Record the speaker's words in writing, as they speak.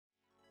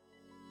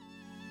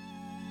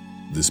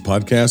This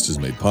podcast is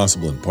made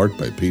possible in part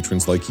by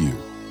patrons like you.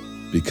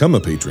 Become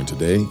a patron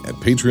today at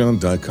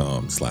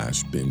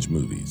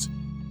patreon.com/bingemovies.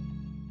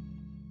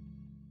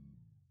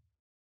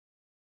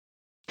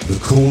 The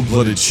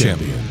cold-blooded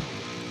champion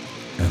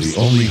and the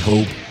only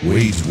hope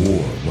wage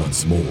war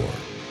once more.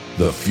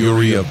 The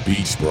fury of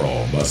Beach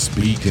Brawl must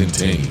be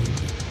contained,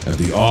 and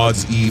the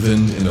odds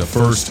even in the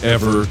first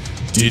ever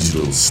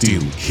digital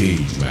steel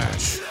cage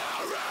match.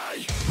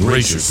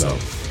 Brace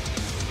yourself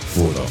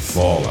for the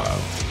fallout.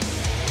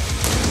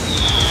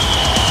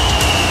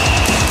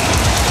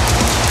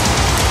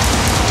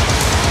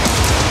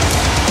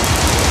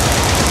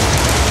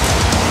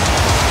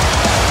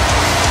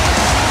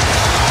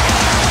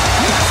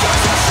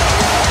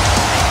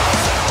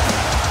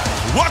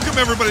 Welcome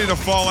everybody to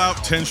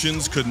Fallout.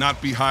 Tensions could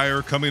not be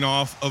higher coming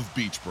off of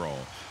Beach Brawl.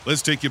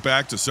 Let's take you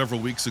back to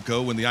several weeks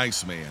ago when the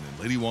Iceman and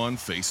Lady One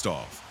faced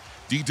off.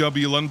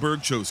 D.W.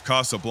 Lundberg chose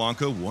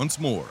Casablanca once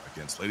more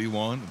against Lady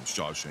One in the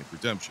Shawshank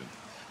Redemption.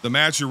 The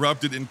match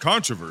erupted in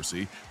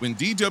controversy when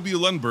D.W.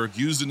 Lundberg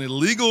used an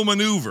illegal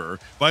maneuver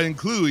by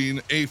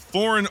including a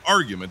foreign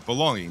argument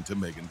belonging to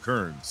Megan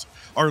Kearns.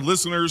 Our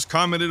listeners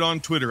commented on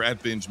Twitter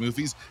at Binge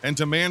Movies and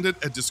demanded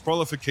a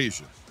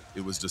disqualification.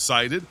 It was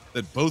decided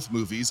that both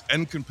movies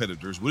and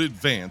competitors would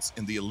advance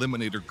in the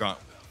Eliminator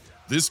Gauntlet.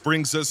 This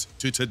brings us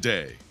to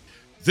today.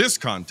 This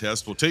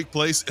contest will take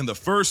place in the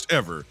first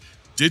ever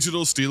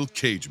digital steel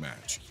cage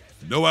match.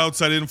 No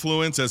outside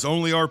influence, as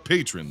only our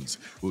patrons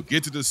will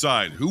get to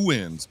decide who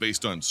wins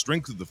based on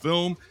strength of the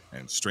film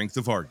and strength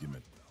of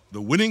argument.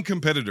 The winning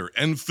competitor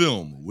and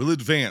film will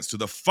advance to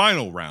the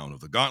final round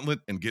of the gauntlet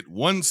and get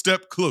one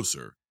step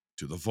closer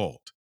to the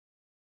vault.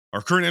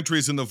 Our current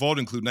entries in the vault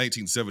include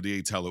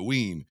 1978's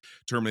Halloween,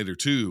 Terminator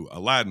 2,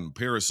 Aladdin,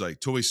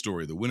 Parasite, Toy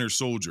Story, The Winter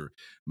Soldier,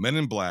 Men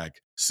in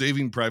Black,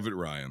 Saving Private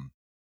Ryan,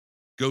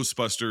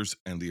 Ghostbusters,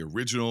 and the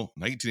original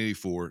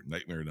 1984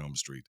 Nightmare on Elm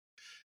Street.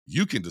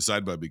 You can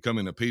decide by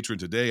becoming a patron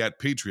today at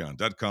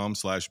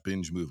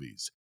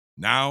patreon.com/bingemovies.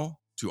 Now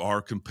to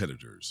our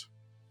competitors.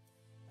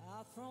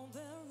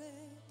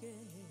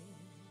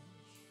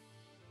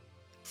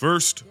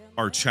 First,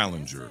 our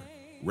challenger,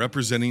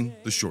 representing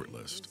the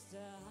shortlist.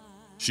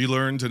 She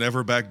learned to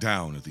never back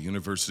down at the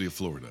University of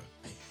Florida.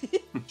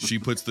 She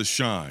puts the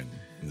shine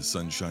in the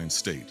Sunshine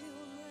State.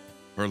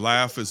 Her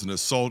laugh is an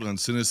assault on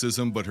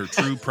cynicism, but her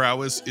true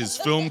prowess is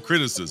film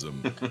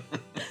criticism.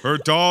 Her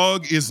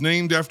dog is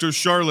named after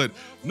Charlotte,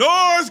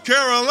 North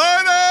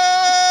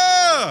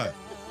Carolina!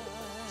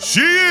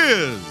 She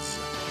is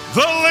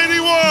the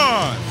Lady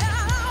One!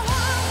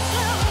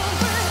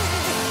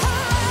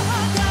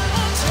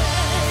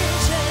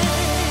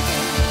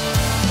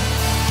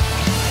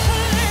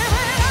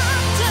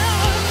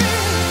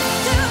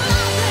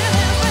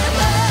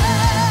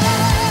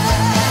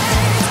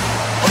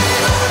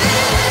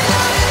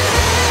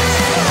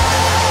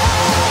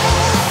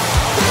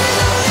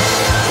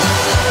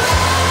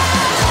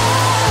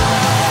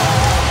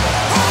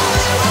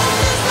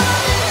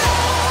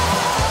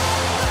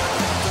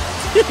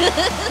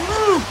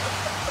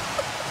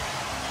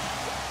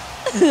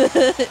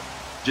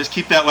 Just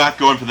keep that laugh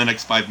going for the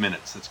next 5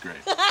 minutes. That's great.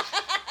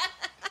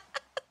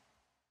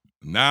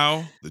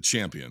 Now, the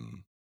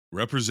champion,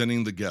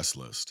 representing the guest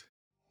list.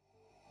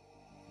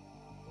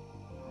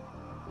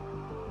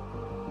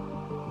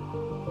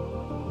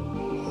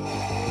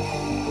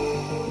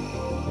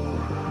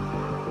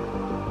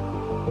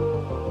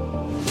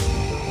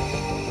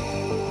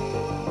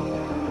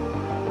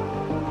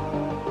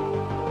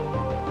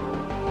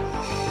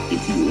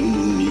 If you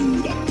only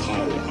knew the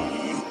power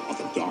of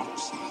the dark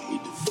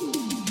side.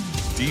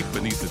 Deep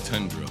beneath the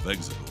tundra of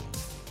Exegol,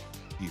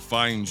 he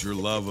finds your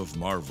love of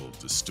Marvel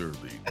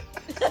disturbing.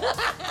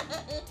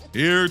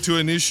 Here to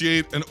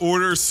initiate an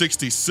Order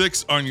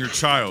 66 on your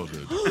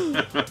childhood.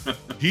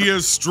 He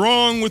is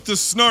strong with the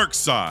snark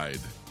side.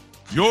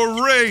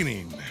 Your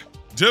reigning,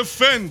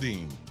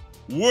 defending,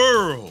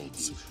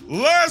 world's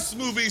last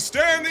movie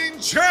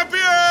standing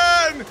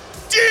champion,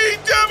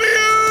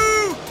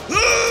 D.W.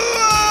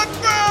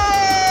 Lundberg!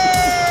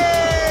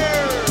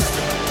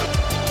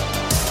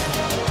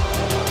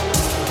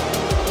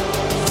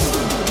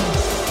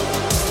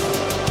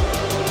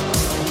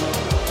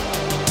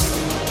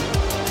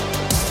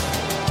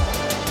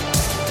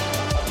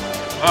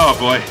 Oh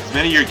boy, as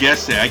many of your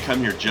guests say, I come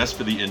here just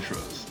for the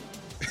intros.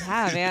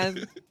 Yeah,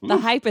 man. The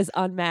hype is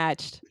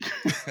unmatched.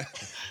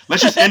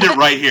 Let's just end it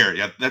right here.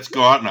 Yeah, let's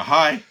go out on a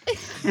high.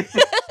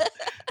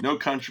 No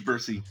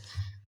controversy.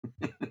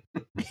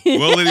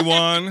 Well, Lady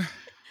One,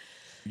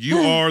 you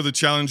are the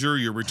challenger.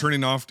 You're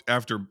returning off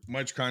after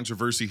much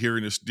controversy here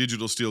in this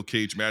digital steel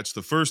cage match,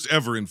 the first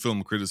ever in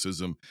film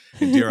criticism,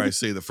 and dare I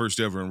say, the first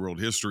ever in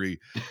world history.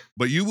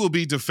 But you will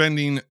be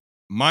defending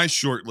my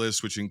short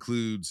list, which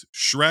includes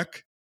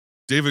Shrek,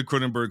 David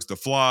Cronenberg's The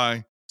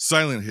Fly,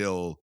 Silent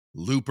Hill,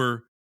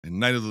 Looper, and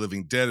Night of the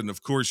Living Dead. And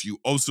of course, you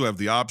also have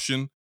the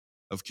option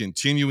of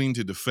continuing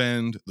to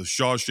defend The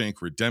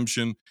Shawshank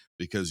Redemption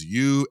because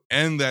you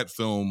and that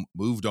film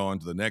moved on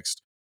to the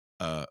next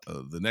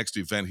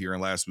event here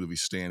in Last Movie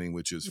Standing,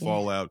 which is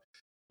Fallout.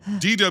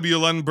 D.W.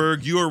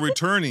 Lundberg, you are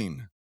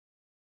returning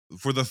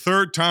for the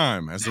third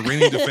time as the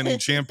reigning defending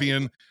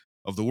champion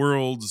of the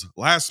world's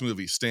last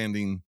movie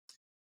standing.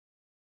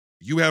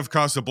 You have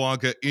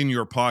Casablanca in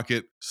your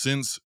pocket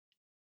since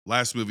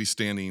last movie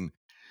standing,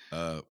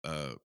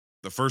 the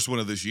first one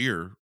of this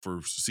year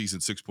for season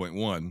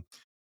 6.1.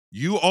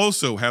 You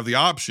also have the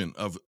option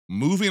of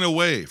moving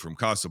away from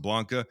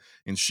Casablanca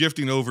and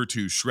shifting over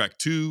to Shrek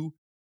 2,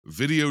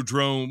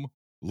 Videodrome,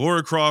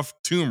 Lara Croft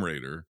Tomb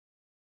Raider,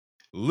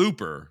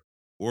 Looper,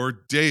 or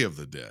Day of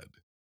the Dead.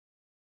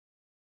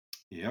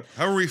 Yep.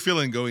 How are we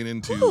feeling going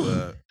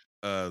into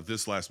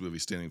this last movie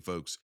standing,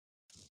 folks,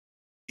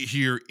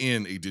 here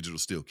in a digital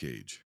steel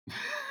cage? A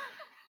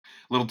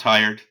little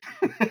tired.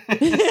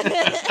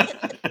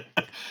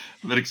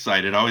 But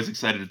excited. Always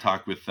excited to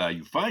talk with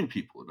you fine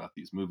people about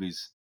these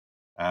movies.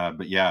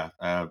 But yeah,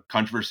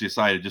 controversy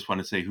aside, I just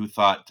want to say, who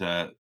thought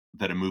that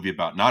a movie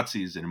about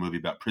Nazis and a movie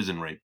about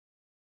prison rape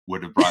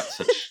would have brought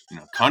such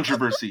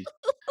controversy?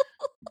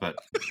 But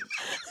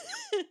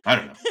I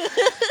don't know.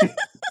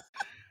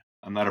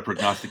 I'm not a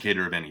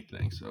prognosticator of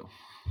anything, so.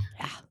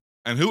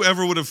 And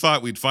whoever would have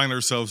thought we'd find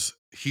ourselves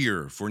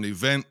here for an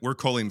event we're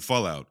calling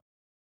Fallout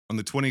on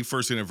the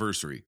 21st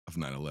anniversary of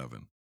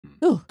 9/11.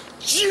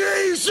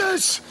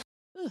 Jesus!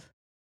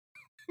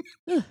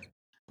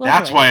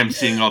 That's why I'm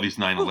seeing all these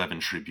 9/11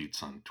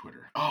 tributes on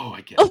Twitter. Oh,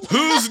 I get it.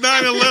 Whose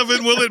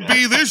 9/11 will it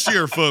be this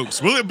year,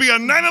 folks? Will it be a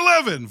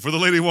 9/11 for the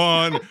Lady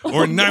Juan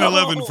or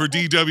 9/11 for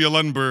D.W.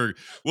 Lundberg?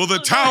 Will the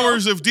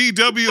towers of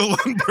D.W.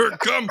 Lundberg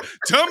come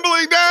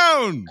tumbling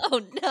down?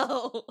 Oh,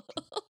 no.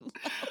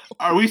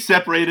 Are we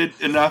separated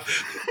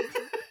enough?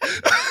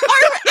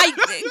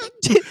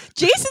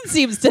 Jason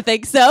seems to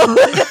think so.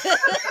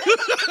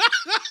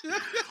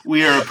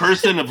 We are a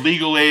person of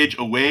legal age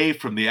away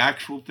from the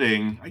actual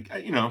thing.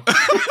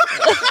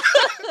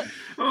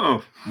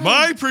 Oh.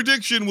 My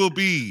prediction will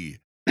be,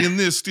 in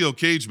this steel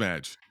cage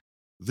match,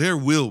 there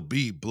will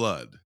be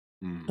blood.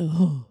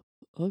 Oh,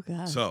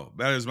 God. So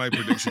that is my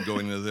prediction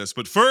going into this.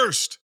 But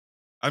first,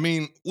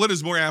 what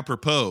is more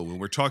apropos when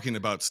we're talking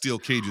about steel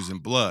cages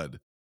and blood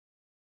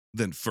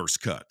than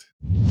First Cut?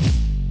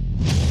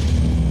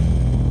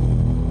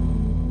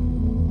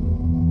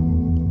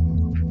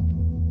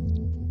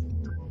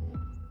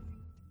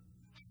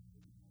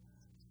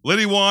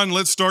 Lady Juan,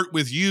 let's start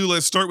with you.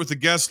 Let's start with the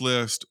guest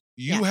list.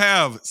 You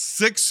have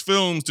 6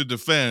 films to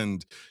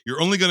defend. You're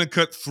only going to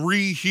cut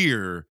 3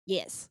 here.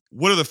 Yes.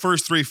 What are the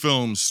first 3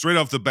 films straight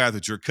off the bat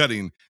that you're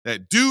cutting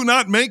that do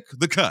not make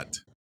the cut?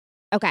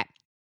 Okay.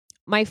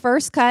 My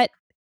first cut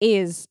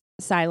is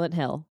Silent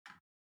Hill.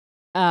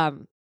 I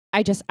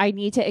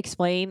need to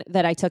explain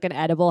that I took an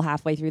edible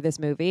halfway through this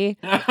movie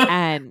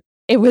and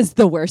it was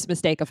the worst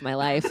mistake of my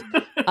life.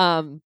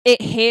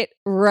 It hit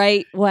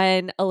right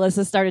when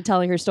Alyssa started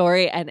telling her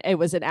story, and it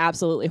was an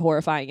absolutely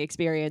horrifying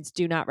experience.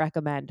 Do not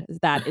recommend.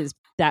 That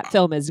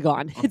film is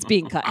gone. It's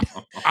being cut.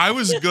 I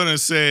was gonna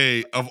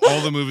say, of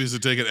all the movies to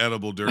take an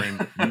edible during,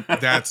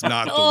 that's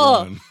not the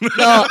one.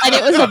 No, and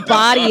it was a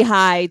body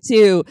high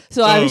too.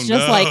 So I was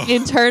just like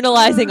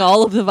internalizing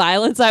all of the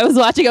violence I was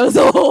watching. It was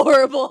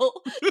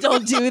horrible.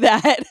 Don't do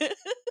that.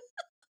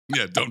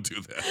 Yeah, don't do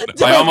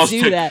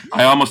that.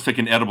 I almost took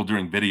an edible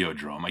during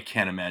Videodrome. I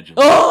can't imagine.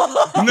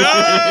 Oh. No!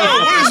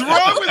 What is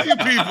wrong with you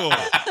people?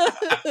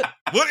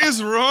 What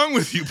is wrong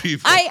with you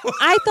people? I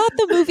thought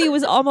the movie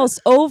was almost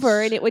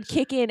over and it would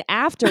kick in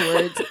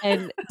afterwards,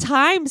 and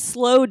time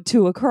slowed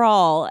to a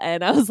crawl,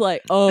 and I was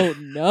like, oh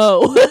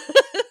no.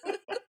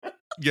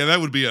 Yeah,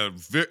 that would be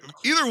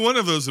either one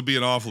of those would be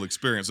an awful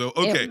experience. So,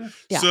 okay.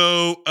 Yeah.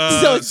 So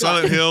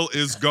Silent Hill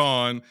is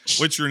gone.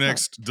 What's your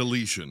next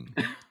deletion?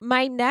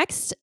 My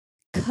next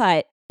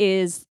cut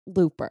is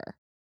Looper.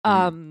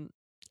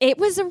 It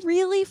was a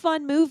really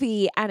fun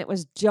movie, and it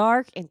was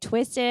dark and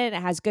twisted.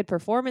 It has good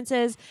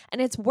performances,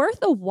 and it's worth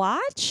a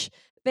watch,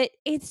 but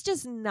it's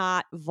just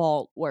not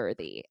vault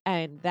worthy.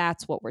 And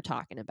that's what we're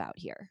talking about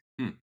here.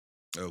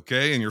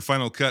 Okay. And your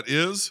final cut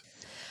is?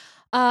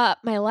 My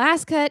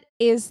last cut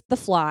is The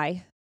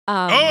Fly.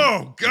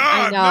 Oh,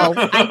 God!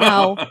 I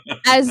know.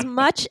 As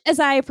much as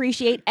I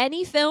appreciate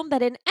any film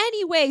that in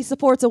any way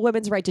supports a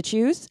woman's right to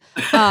choose,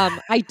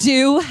 I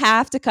do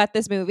have to cut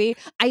this movie.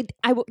 I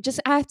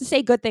have to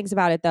say good things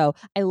about it, though.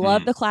 I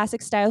love the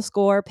classic style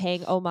score,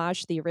 paying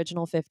homage to the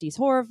original 50s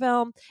horror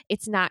film.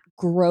 It's not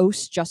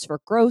gross just for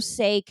gross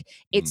sake.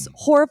 It's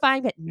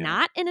horrifying, but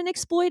not in an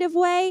exploitive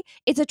way.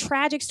 It's a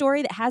tragic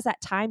story that has that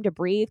time to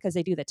breathe because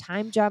they do the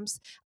time jumps.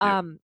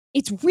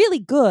 It's really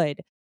good.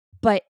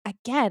 But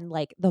again,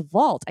 like The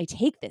Vault, I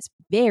take this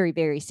very,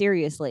 very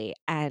seriously,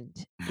 and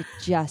it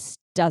just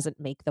doesn't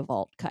make the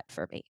vault cut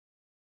for me.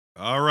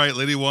 All right,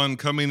 Lady One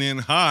coming in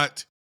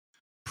hot.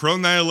 Pro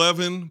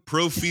 9/11,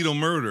 pro fetal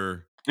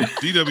murder,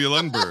 D.W.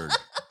 Lundberg.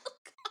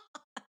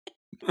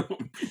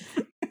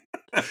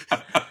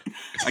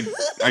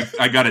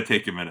 I gotta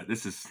take a minute.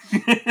 This is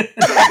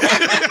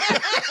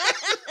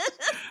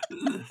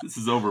this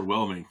is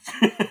overwhelming.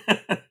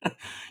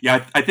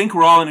 Yeah, I think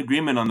we're all in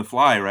agreement on The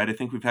Fly, right? I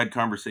think we've had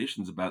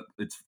conversations about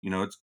it's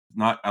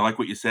not. I like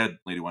what you said,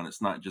 Lady One.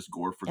 It's not just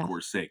gore for Yeah.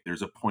 gore's sake.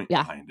 There's a point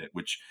Yeah. behind it,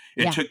 which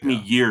it Yeah. took me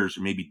Yeah. years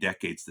or maybe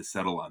decades to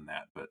settle on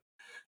that. But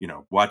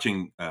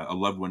watching a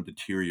loved one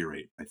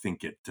deteriorate, I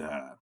think it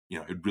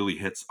it really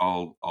hits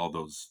all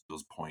those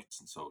points.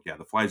 And so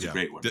The Fly is a Yeah.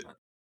 great one.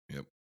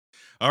 Yep.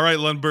 All right,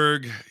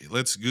 Lundberg,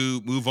 let's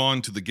move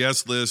on to the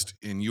guest list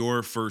in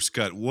your first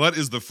cut. What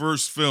is the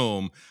first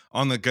film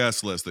on the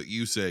guest list that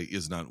you say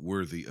is not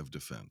worthy of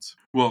defense?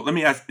 Well, let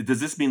me ask, does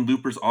this mean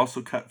Looper's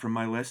also cut from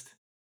my list?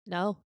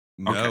 No.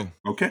 No.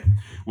 Okay.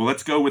 Well,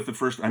 let's go with the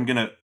first.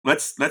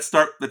 Let's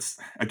start.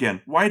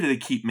 Again, why do they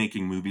keep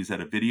making movies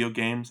out of video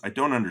games? I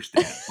don't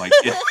understand.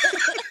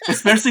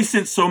 Especially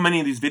since so many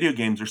of these video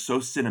games are so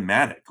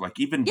cinematic. Like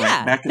even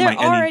Yeah, back in they're my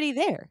already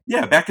there.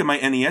 back in my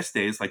NES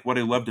days, like what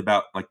I loved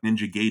about like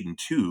Ninja Gaiden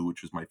 2,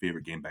 which was my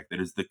favorite game back then,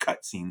 is the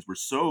cutscenes were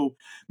so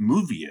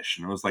movie-ish.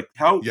 And it was like,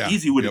 how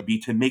easy would it be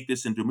to make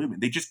this into a movie?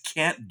 They just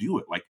can't do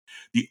it. Like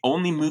the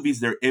only movies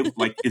they're able,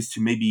 is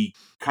to maybe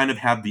kind of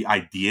have the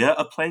idea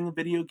of playing a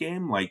video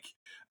game. Like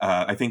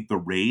I think The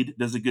Raid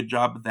does a good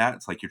job of that.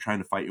 It's like you're trying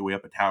to fight your way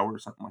up a tower or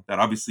something like that.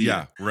 Obviously,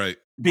 right.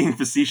 Being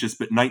facetious,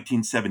 but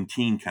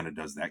 1917 kind of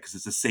does that because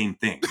it's the same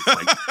thing. It's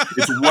like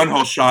it's one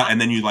whole shot, and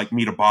then you like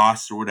meet a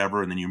boss or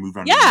whatever, and then you move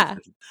on. Yeah.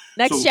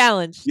 Next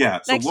challenge. Yeah.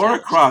 So Next Laura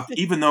challenge. Croft,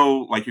 even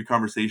though like your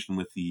conversation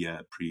with the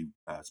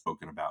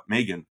spoken about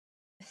Megan,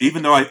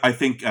 even though I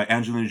think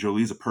Angelina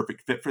Jolie is a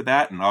perfect fit for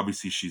that, and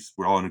obviously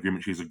we're all in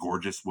agreement she's a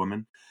gorgeous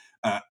woman.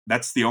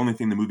 That's the only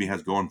thing the movie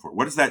has going for it.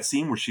 What is that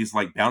scene where she's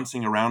like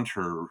bouncing around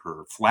her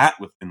flat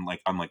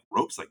on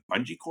ropes, like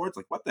bungee cords?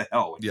 Like what the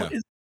hell? Like, what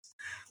is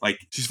like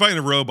she's fighting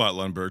a robot,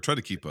 Lundberg. Try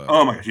to keep up.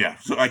 Oh my gosh, yeah.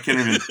 So I can't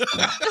even.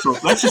 So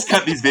let's just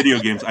cut these video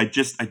games. I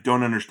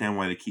don't understand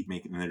why they keep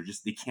making them.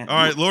 They can't. All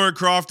right, Laura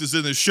Croft is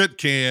in the shit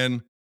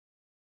can.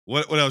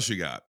 What else you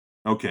got?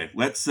 Okay,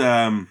 let's.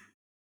 I'm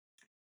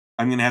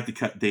gonna have to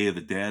cut Day of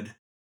the Dead.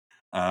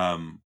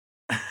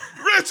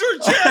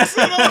 Richard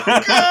Jackson.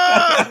 Oh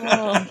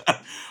God!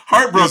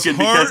 Heartbroken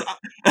because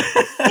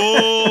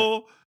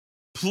full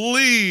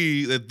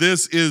plea that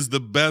this is the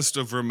best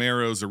of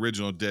Romero's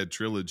original Dead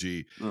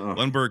trilogy.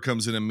 Lundberg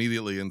comes in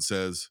immediately and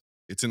says,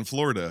 it's in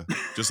Florida,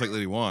 just like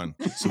Lady Wan,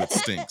 so it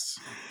stinks.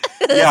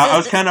 Yeah, I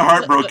was kind of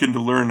heartbroken to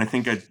learn. I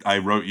think I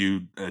wrote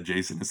you,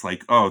 Jason. It's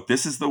like, oh,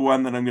 this is the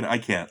one that I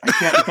can't.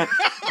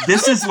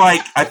 This is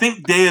like, I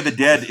think Day of the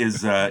Dead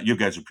is, you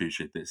guys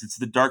appreciate this. It's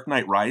the Dark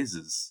Knight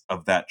Rises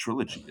of that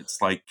trilogy. It's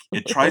like,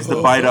 it tries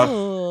to bite up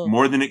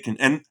more than it can.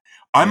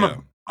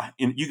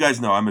 And you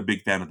guys know I'm a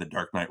big fan of the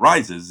Dark Knight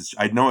Rises.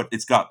 I know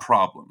it's got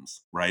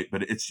problems, right?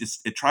 But it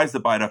tries to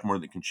bite off more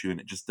than it can chew,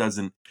 and it just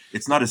doesn't.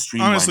 It's not as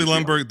streamlined. Honestly,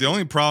 Lundberg, the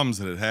only problems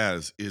that it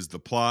has is the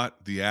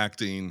plot, the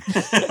acting,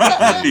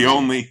 the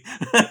only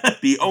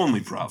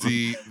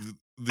problem.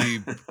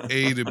 The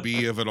A to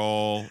B of it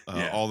all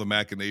the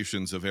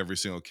machinations of every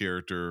single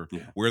character,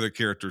 where the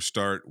characters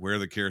start, where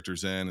the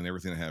characters end, and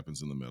everything that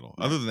happens in the middle.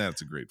 Other than that,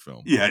 it's a great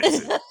film. Yeah.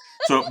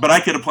 But I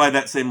could apply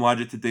that same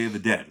logic to Day of the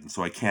Dead, and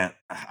so I can't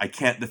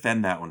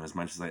defend that one as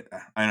much as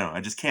I know.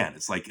 I just can't.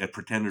 It's like a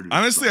pretender.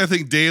 Honestly, I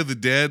think Day of the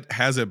Dead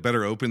has a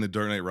better open than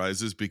Dark Knight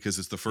Rises because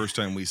it's the first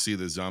time we see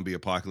the zombie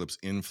apocalypse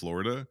in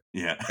Florida.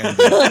 Yeah, and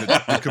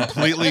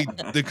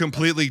the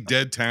completely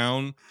dead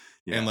town,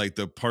 and like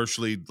the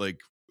partially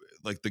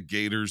like the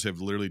gators have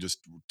literally just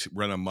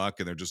run amok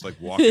and they're just like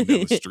walking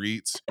down the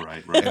streets,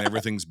 right, and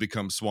everything's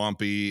become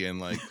swampy,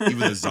 and like even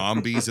the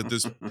zombies at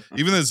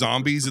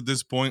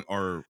this point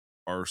are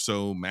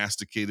so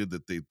masticated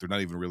that they're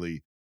not even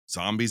really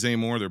zombies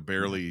anymore. They're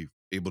barely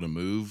able to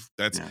move.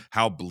 That's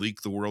how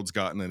bleak the world's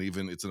gotten, and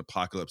even it's an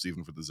apocalypse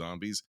even for the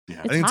zombies.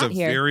 Yeah. I think it's a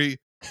very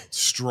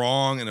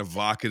strong and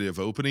evocative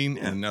opening,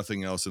 and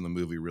nothing else in the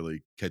movie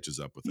really catches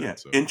up with it.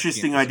 So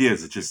interesting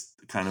ideas. It's just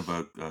kind of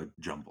a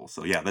jumble.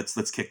 So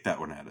let's kick that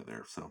one out of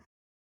there. So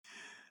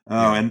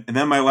and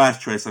then my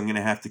last choice, I'm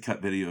gonna have to cut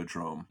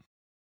Videodrome.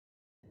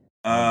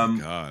 Oh my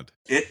God.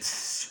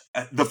 It's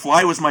The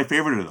Fly was my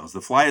favorite of those.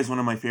 The Fly is one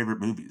of my favorite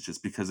movies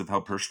just because of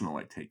how personal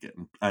I take it.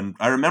 And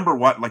I remember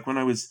when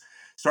I was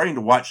starting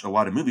to watch a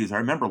lot of movies, I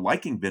remember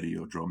liking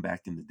Videodrome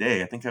back in the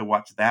day. I think I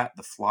watched that,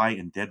 The Fly,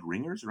 and Dead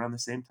Ringers around the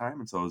same time,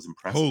 and so I was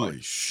impressed.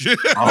 Holy shit.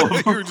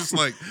 You were just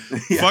like,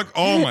 fuck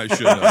all my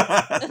shit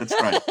up. That's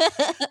right.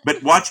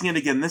 But watching it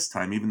again this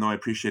time, even though I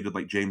appreciated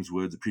like James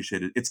Woods,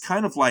 it's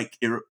kind of like,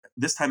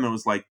 this time it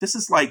was like, this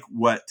is like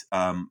what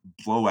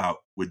Blowout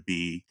would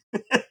be,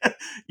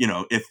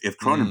 if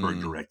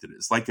Cronenberg directed it.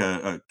 It's like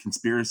a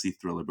conspiracy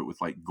thriller, but with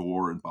like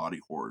gore and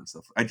body horror and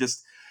stuff.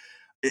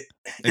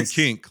 It's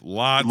kink,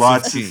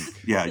 lots of kink.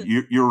 Yeah,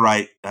 you're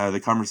right. The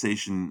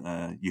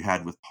conversation you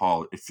had with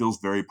Paul, it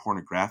feels very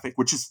pornographic,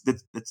 which is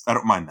I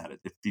don't mind that.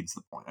 It feeds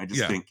the point. I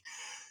just think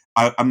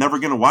I'm never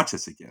going to watch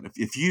this again.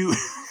 If you,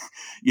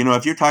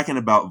 if you're talking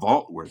about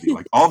vault worthy,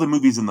 like all the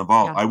movies in the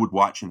vault, I would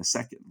watch in a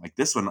second. Like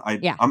this one,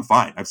 I'm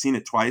fine. I've seen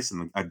it twice,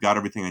 and I've got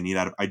everything I need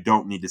out of. I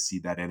don't need to see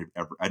that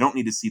ever. I don't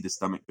need to see the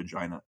stomach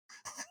vagina.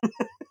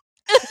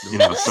 You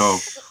know, so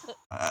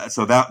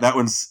that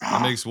one's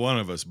That makes one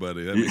of us,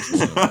 buddy. That makes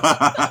one of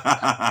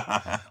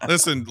us.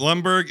 Listen,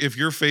 Lundberg, if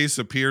your face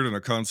appeared on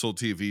a console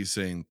TV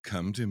saying,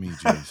 "Come to me,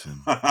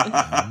 Jason.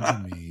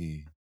 Come to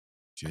me,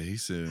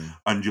 Jason,"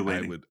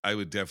 undulating. I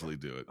would definitely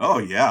do it. Oh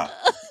yeah.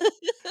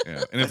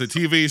 Yeah. And if the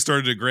TV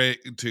started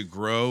to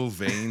grow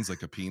veins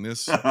like a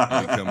penis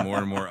and become more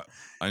and more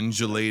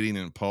undulating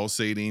and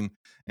pulsating,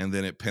 and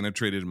then it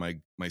penetrated my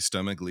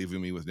stomach,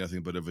 leaving me with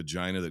nothing but a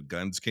vagina that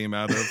guns came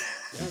out of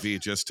and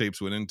VHS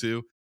tapes went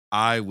into,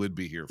 I would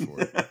be here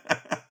for it.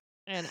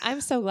 And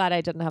I'm so glad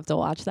I didn't have to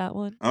watch that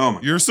one. Oh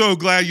my You're so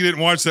glad you didn't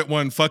watch that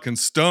one fucking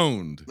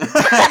stoned.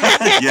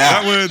 Yeah.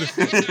 That would,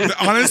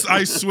 honest,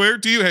 I swear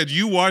to you, had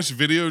you watched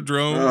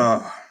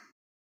Videodrome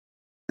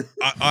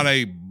on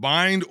a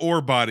mind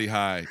or body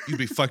high, you'd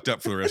be fucked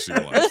up for the rest of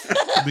your life.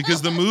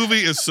 Because the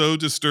movie is so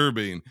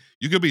disturbing.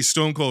 You could be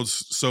stone cold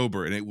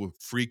sober and it will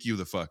freak you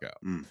the fuck out.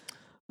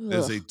 It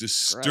is a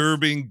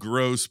disturbing,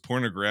 gross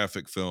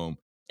pornographic film.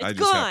 It's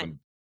gone.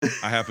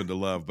 I happen to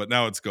love, but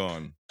now it's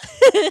gone.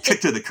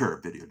 Kick to the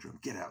curb,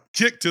 Videodrome. Get out.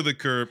 Kick to the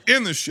curb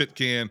in the shit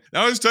can.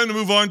 Now it's time to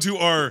move on to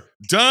our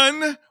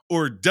Dunn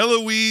or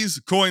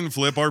DeLuise coin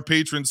flip. Our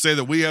patrons say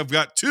that we have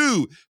got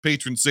two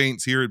patron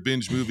saints here at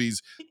Binge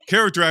Movies.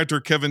 Character actor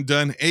Kevin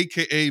Dunn,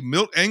 a.k.a.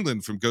 Milt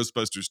Englund from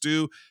Ghostbusters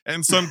 2,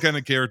 and some kind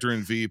of character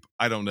in Veep.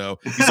 I don't know.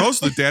 He's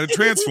also the dad of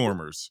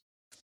Transformers,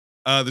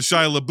 the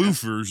Shia LaBeouf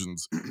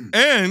versions.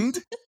 And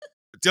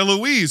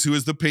DeLuise, who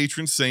is the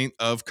patron saint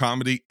of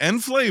comedy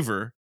and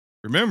flavor.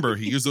 Remember,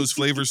 he used those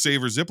Flavor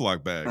Saver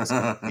Ziploc bags.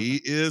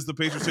 He is the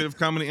patron saint of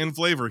comedy and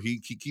flavor. He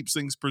keeps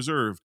things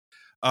preserved.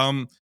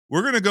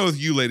 We're going to go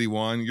with you, Lady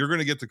Juan. You're going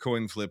to get the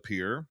coin flip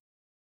here,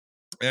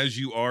 as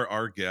you are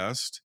our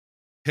guest.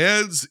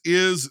 Heads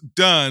is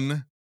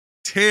Dunn.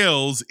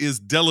 Tails is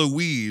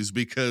DeLuise,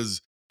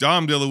 because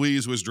Dom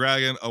DeLuise was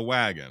dragging a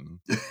wagon.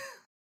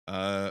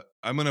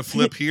 I'm going to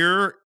flip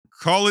here.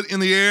 Call it in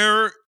the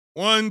air.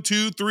 1,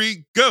 2,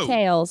 3, go.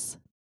 Tails.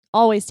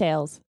 Always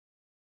tails.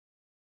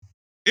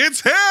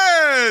 It's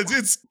heads.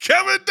 It's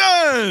Kevin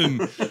Dunn.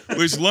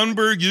 Which,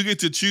 Lundberg, you get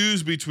to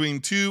choose between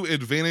two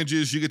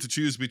advantages. You get to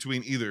choose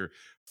between either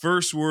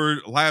first word,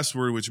 last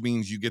word, which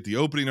means you get the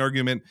opening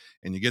argument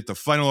and you get the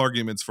final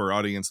arguments for our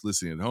audience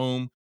listening at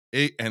home,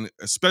 and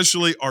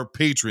especially our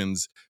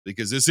patrons,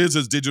 because this is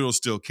a digital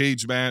steel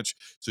cage match.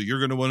 So you're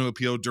going to want to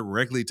appeal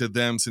directly to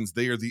them, since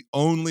they are the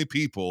only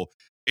people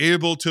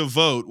able to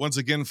vote. Once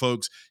again,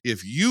 folks,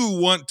 if you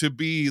want to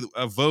be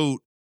a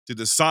vote to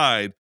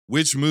decide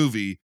which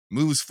movie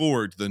moves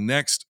forward to the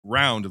next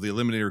round of the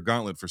Eliminator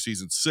Gauntlet for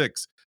season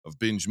 6 of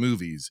Binge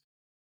Movies,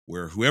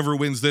 where whoever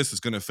wins this is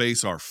going to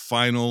face our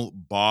final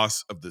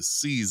boss of the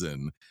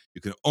season. You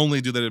can only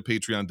do that at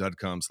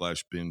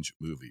patreon.com/binge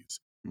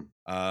movies.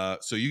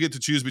 So you get to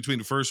choose between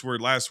the first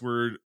word, last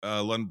word,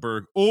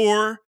 Lundberg,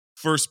 or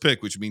first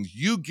pick, which means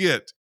you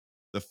get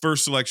the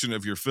first selection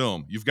of your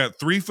film. You've got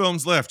 3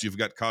 films left. You've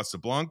got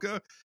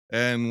Casablanca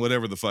and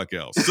whatever the fuck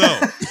else. So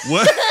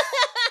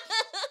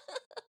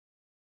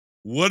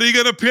what are you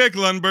going to pick,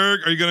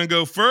 Lundberg? Are you going to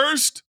go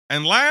first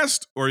and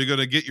last, or are you going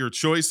to get your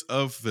choice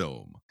of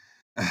film?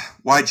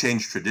 Why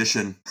change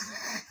tradition?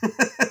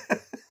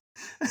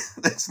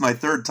 That's my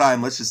third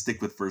time. Let's just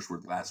stick with first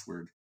word, last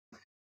word.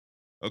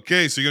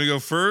 Okay, so you're going to go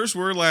first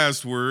word,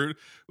 last word,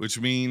 which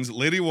means,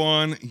 Lady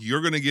Juan,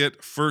 you're going to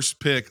get first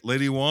pick.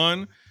 Lady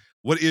Juan,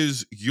 what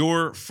is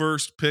your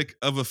first pick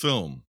of a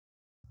film?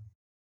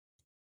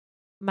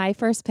 My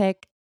first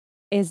pick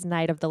is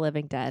Night of the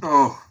Living Dead.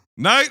 Oh.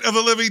 Night of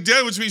the Living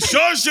Dead, which means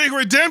Shawshank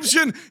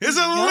Redemption is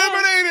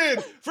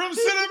eliminated from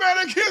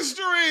cinematic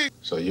history.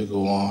 So you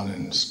go on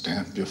and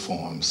stamp your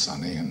form,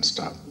 Sonny, and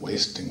stop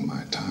wasting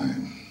my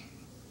time.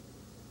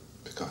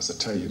 Because to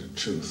tell you the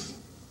truth,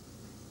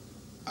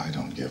 I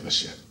don't give a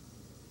shit.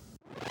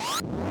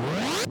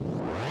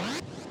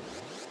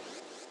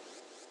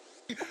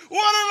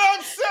 What an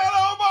upset!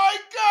 Oh my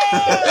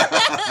God!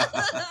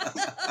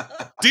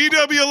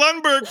 D.W.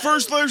 Lundberg,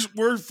 first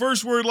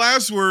word,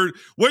 last word.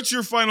 What's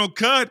your final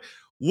cut?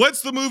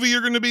 What's the movie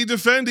you're going to be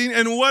defending?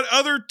 And what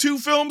other 2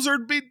 films are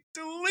to be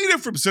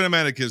deleted from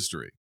cinematic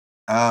history?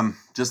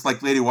 Just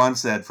like Lady Juan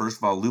said, first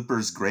of all,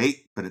 Looper's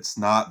great, but it's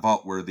not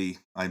vault worthy.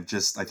 I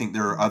think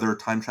there are other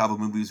time travel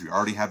movies. We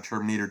already have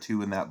Terminator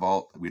 2 in that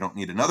vault. We don't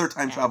need another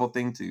time travel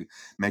thing to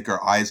make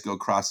our eyes go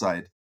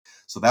cross-eyed.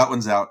 So that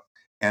one's out.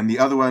 And the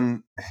other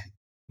one,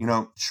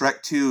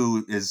 Shrek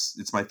 2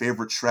 it's my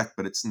favorite Shrek,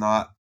 but it's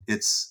not.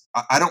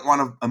 I don't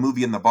want a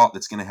movie in the vault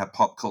that's going to have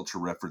pop culture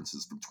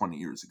references from 20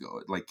 years ago.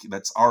 Like,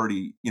 that's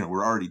already,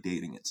 we're already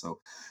dating it.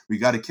 So we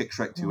got to kick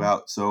Shrek 2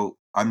 out. So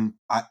I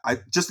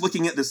just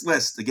looking at this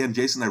list again,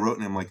 Jason, I wrote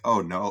and I'm like,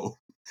 oh no,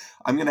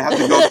 I'm going to have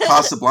to go with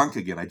Casablanca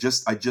again. I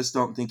just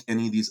don't think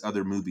any of these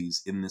other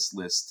movies in this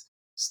list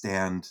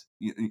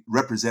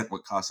represent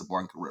what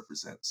Casablanca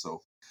represents.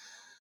 So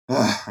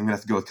I'm going to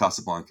have to go with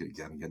Casablanca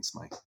again against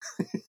my...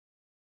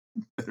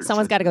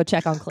 Someone's got to go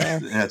check on Claire.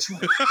 That's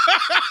right.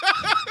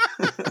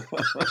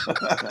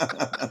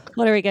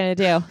 What are we gonna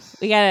do?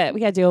 We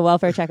gotta do a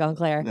welfare check on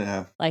Claire.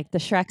 Yeah. Like the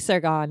Shreks are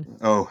gone.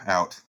 Oh,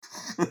 out.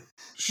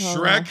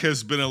 Shrek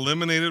has been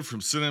eliminated from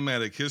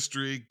cinematic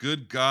history.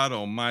 Good God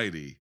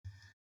Almighty.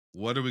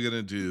 What are we going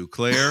to do?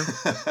 Claire,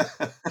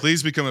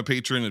 please become a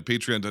patron at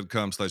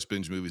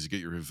patreon.com/binge movies to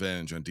get your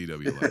revenge on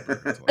D.W.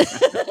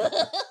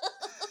 Lundberg.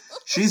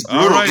 She's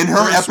brutal. Right, in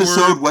her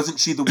episode, word. wasn't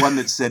she the one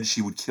that said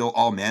she would kill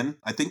all men?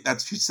 I think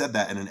she said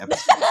that in an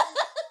episode.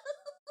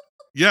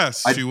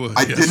 Yes, she was.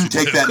 I didn't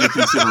take that into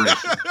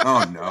consideration.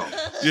 Oh, no.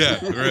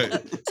 Yeah,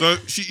 right. So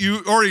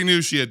you already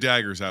knew she had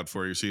daggers out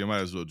for you, so you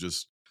might as well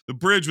just... The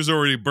bridge was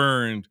already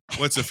burned.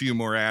 What's a few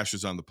more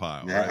ashes on the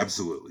pile? Yeah, right?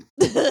 absolutely.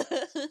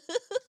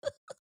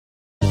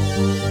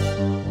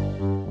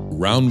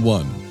 Round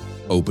 1,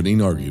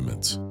 opening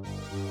arguments.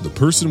 The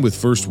person with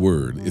first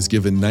word is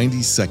given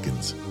 90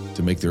 seconds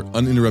to make their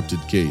uninterrupted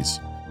case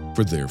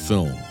for their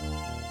film.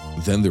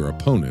 Then their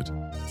opponent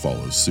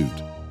follows suit.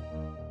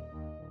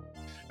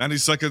 90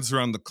 seconds are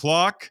on the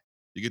clock.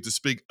 You get to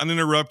speak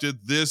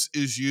uninterrupted. This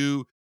is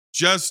you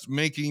just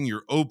making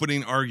your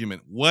opening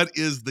argument. What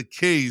is the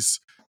case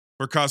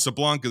for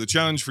Casablanca? The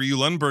challenge for you,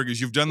 Lundberg,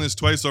 is you've done this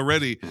twice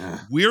already.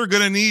 We're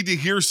going to need to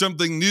hear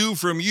something new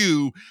from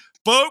you.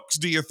 Folks,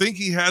 do you think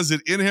he has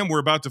it in him? We're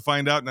about to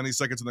find out. 90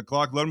 seconds on the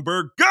clock.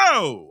 Lundberg,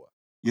 go!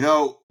 You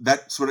know,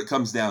 that's what it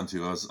comes down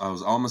to. I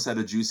was almost out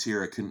of juice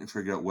here. I couldn't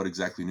figure out what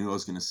exactly new I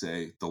was going to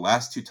say. The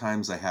last 2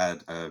 times I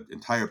had an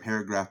entire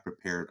paragraph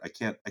prepared. I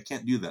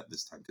can't do that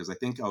this time because I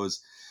think I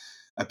was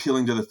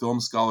appealing to the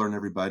film scholar and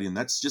everybody, and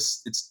that's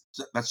just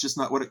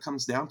not what it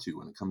comes down to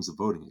when it comes to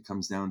voting. It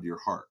comes down to your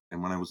heart.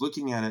 And when I was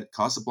looking at it,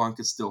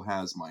 Casablanca still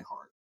has my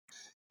heart.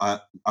 I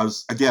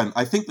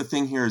think the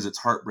thing here is it's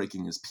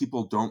heartbreaking is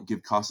people don't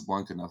give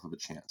Casablanca enough of a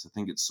chance. I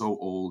think it's so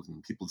old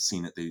and people have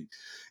seen it. And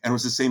it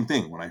was the same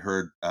thing when I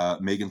heard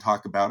Megan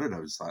talk about it. I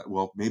was like,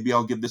 well, maybe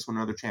I'll give this one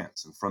another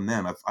chance. And from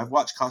then, I've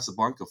watched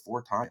Casablanca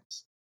 4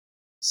 times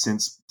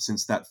since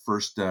that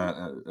first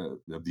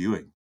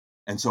viewing.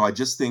 And so I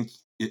just think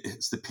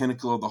it's the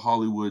pinnacle of the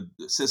Hollywood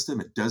system.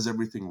 It does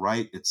everything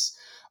right. It's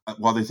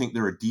while they think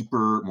there are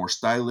deeper, more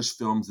stylish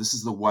films, this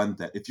is the one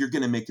that if you're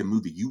going to make a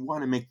movie, you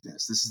want to make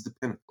this. This is the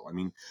pinnacle. I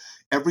mean,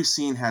 every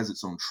scene has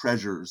its own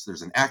treasures.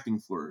 There's an acting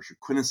flourish, a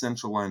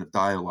quintessential line of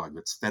dialogue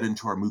that's fed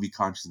into our movie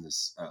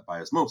consciousness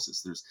by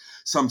osmosis. There's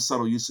some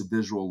subtle use of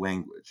visual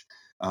language.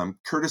 Michael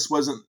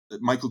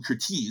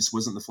Curtiz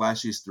wasn't the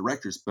flashiest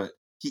directors, but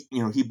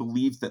he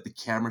believed that the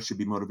camera should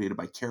be motivated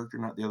by character,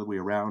 not the other way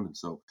around. And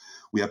so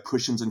we have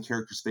push-ins on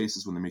characters'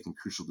 faces when they're making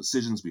crucial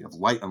decisions. We have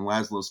light on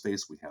Laszlo's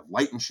face. We have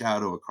light and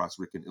shadow across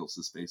Rick and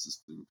Ilsa's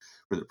faces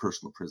for their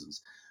personal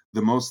prisons.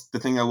 The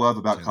thing I love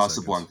about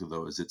Casablanca,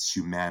 though, is its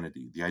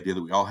humanity, the idea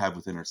that we all have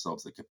within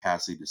ourselves the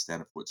capacity to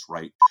stand up for what's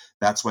right.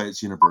 That's why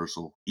it's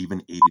universal,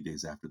 even 80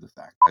 days after the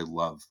fact. I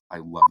love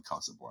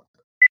Casablanca.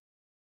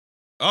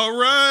 All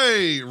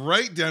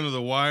right down to the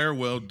wire.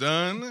 Well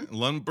done,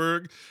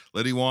 Lundberg.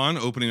 Letty Wan,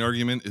 opening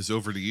argument is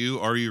over to you.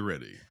 Are you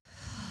ready?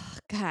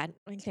 God,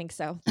 I think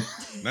so.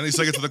 90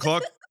 seconds on the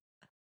clock.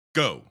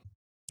 Go.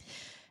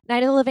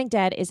 Night of the Living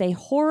Dead is a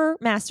horror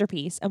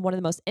masterpiece and one of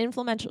the most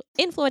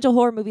influential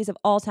horror movies of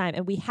all time,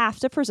 and we have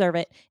to preserve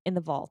it in the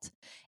vault.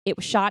 It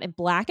was shot in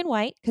black and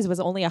white because it was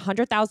only a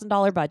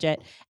 $100,000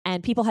 budget,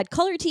 and people had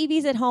color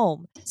TVs at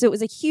home, so it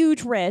was a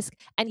huge risk,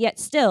 and yet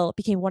still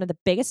became one of the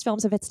biggest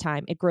films of its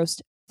time. It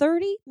grossed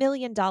 $30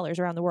 million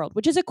around the world,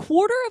 which is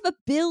 $250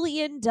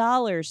 million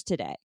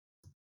today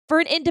for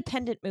an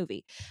independent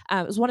movie.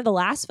 It was one of the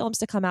last films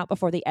to come out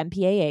before the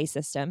MPAA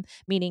system,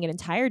 meaning an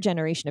entire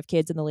generation of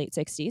kids in the late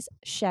 60s,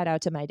 shout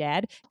out to my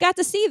dad, got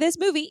to see this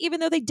movie,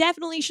 even though they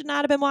definitely should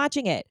not have been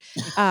watching it.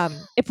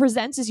 It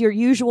presents as your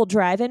usual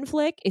drive-in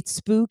flick. It's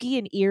spooky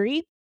and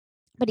eerie,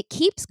 but it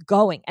keeps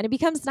going, and it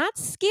becomes not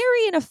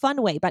scary in a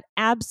fun way, but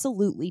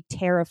absolutely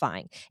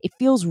terrifying. It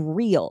feels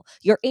real.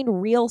 You're in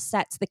real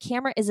sets. The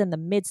camera is in the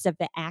midst of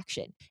the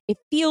action. It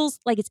feels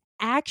like it's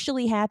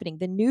actually happening.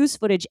 The news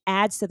footage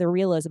adds to the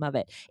realism of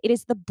it. It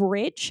is the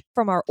bridge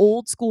from our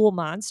old school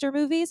monster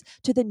movies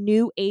to the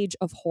new age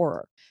of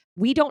horror.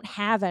 We don't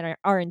have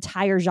our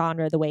entire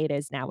genre the way it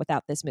is now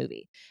without this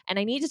movie. And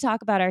I need to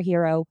talk about our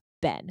hero,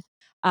 Ben.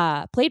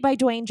 Played by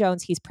Dwayne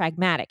Jones, he's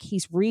pragmatic,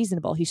 he's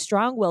reasonable, he's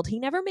strong-willed. He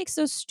never makes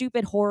those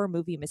stupid horror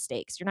movie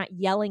mistakes. You're not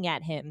yelling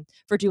at him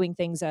for doing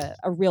things a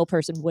real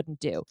person wouldn't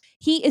do.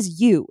 He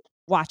is you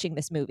watching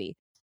this movie.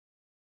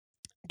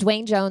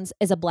 Dwayne Jones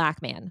is a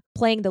black man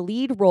playing the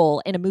lead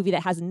role in a movie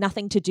that has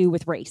nothing to do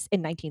with race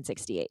in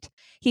 1968.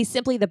 He's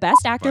simply the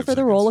best actor for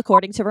the role,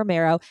 according to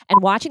Romero. And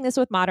watching this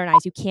with modern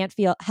eyes, you can't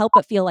help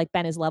but feel like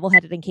Ben is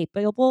level-headed and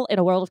capable in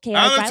a world of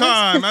chaos.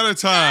 Out of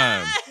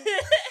time.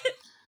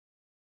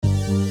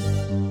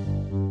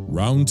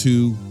 Round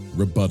 2,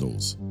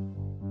 rebuttals.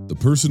 The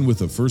person with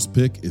the first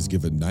pick is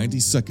given 90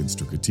 seconds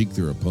to critique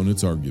their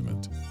opponent's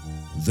argument.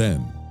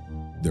 Then,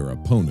 their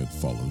opponent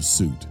follows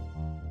suit.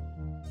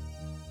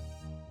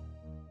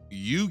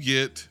 You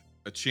get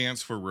a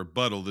chance for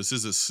rebuttal. This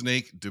is a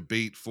snake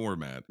debate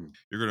format.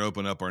 You're going to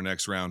open up our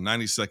next round.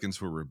 90 seconds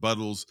for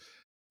rebuttals.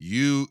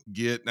 You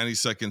get 90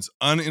 seconds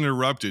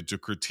uninterrupted to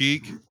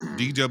critique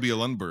D.W.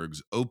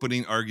 Lundberg's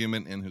opening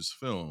argument in his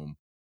film.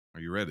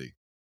 Are you ready?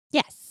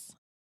 Yes.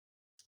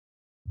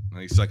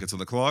 90 seconds on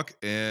the clock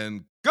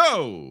and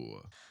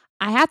go.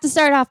 I have to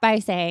start off by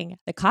saying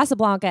The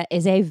Casablanca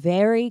is a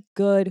very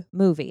good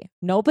movie.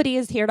 Nobody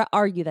is here to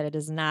argue that it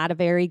is not a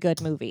very good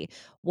movie.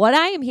 What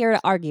I am here to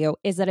argue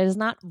is that it is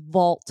not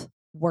vault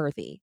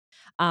worthy.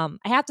 I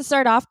have to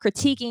start off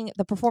critiquing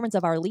the performance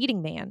of our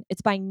leading man.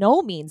 It's by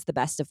no means the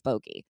best of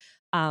Bogey.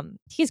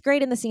 He's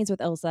great in the scenes with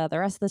Ilsa. The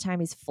rest of the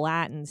time he's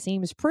flat and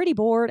seems pretty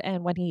bored.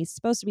 And when he's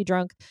supposed to be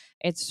drunk,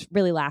 it's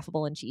really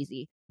laughable and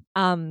cheesy.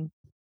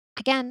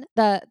 Again,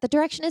 the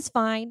direction is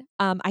fine.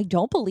 I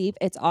don't believe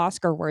it's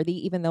Oscar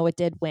worthy, even though it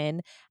did win.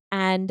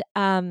 And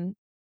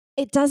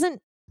it doesn't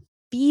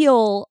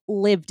feel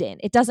lived in.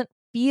 It doesn't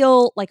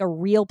feel like a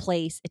real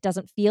place. It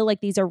doesn't feel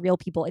like these are real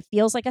people. It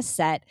feels like a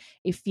set.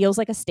 It feels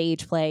like a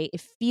stage play.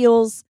 It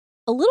feels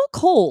a little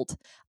cold,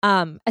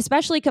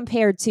 especially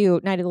compared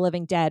to Night of the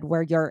Living Dead,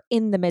 where you're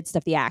in the midst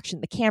of the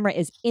action. The camera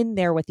is in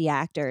there with the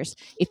actors.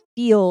 It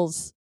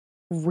feels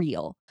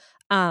real.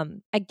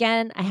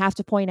 Again, I have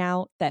to point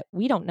out that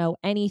we don't know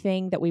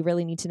anything that we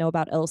really need to know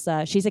about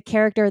Ilsa. She's a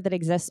character that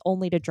exists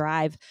only to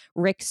drive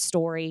Rick's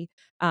story.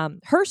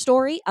 Her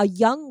story, a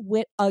young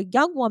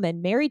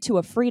woman married to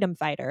a freedom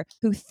fighter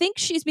who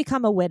thinks she's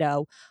become a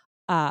widow,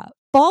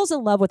 falls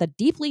in love with a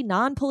deeply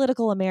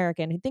non-political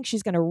American who thinks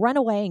she's going to run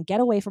away and get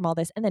away from all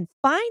this, and then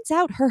finds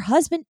out her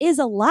husband is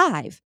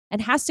alive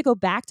and has to go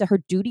back to her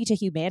duty to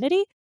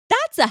humanity.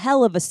 That's a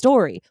hell of a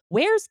story.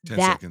 Where's 10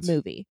 that seconds.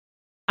 movie?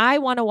 I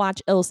want to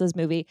watch Ilsa's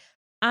movie.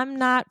 I'm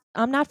not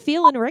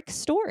feeling Rick's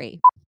story.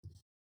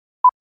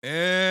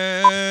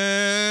 And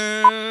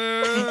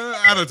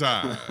out of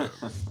time.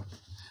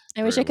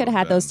 I wish Very I could well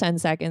have had those done. 10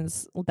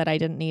 seconds that I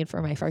didn't need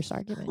for my first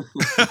argument.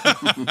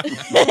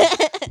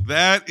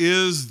 That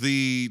is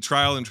the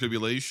trial and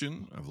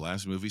tribulation of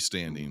Last Movie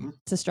Standing.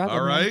 It's a struggle.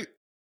 All man. right.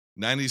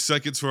 90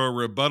 seconds for a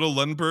rebuttal.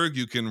 Lundberg,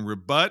 you can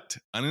rebut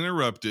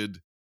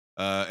uninterrupted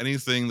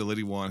anything that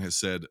Lady Wan has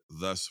said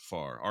thus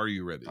far. Are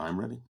you ready? I'm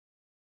ready.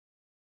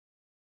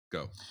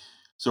 Go.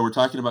 So we're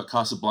talking about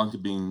Casablanca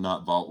being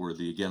not vault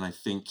worthy. Again, I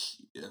think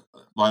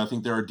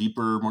there are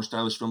deeper, more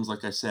stylish films.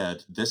 Like I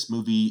said, this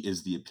movie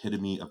is the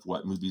epitome of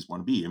what movies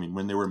want to be. I mean,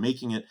 when they were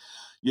making it,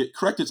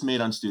 correct, it's made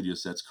on studio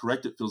sets.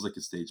 Correct, it feels like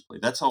a stage play.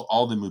 That's how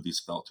all the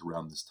movies felt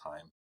around this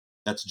time.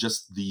 That's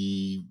just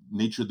the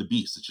nature of the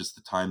beast. It's just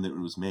the time that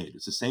it was made.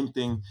 It's the same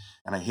thing,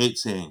 and I hate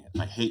saying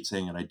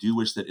it. I do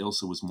wish that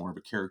Ilsa was more of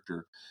a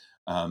character.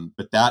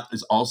 But that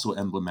is also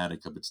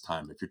emblematic of its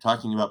time. If you're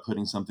talking about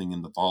putting something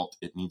in the vault,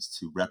 it needs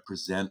to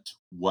represent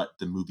what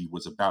the movie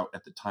was about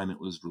at the time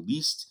it was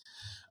released.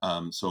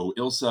 So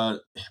Ilsa,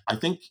 I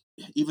think,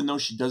 even though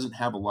she doesn't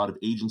have a lot of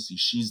agency,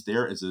 she's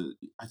there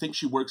I think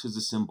she works as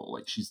a symbol.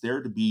 Like, she's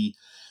there to be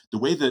the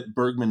way that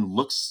Bergman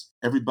looks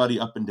everybody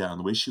up and down,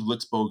 the way she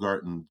looks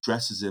Bogart and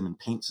dresses him and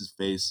paints his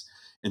face,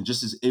 and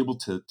just is able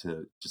to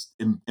just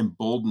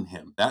embolden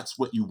him. That's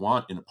what you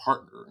want in a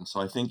partner. And so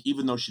I think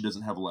even though she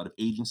doesn't have a lot of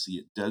agency,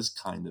 it does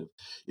kind of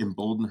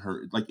embolden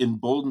her, like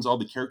emboldens all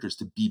the characters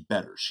to be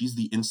better. She's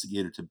the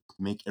instigator to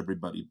make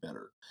everybody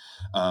better.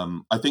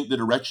 I think the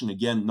direction,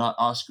 again, not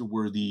Oscar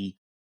worthy.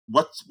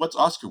 What's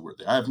Oscar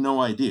worthy? I have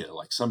no idea.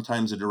 Like,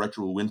 sometimes a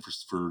director will win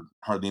for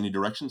hardly any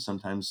direction.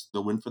 Sometimes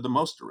they'll win for the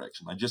most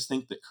direction. I just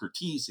think that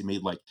Curtiz, he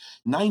made like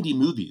 90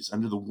 movies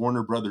under the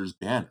Warner Brothers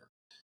banner.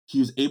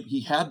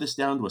 He had this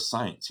down to a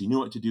science. He knew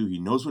what to do. He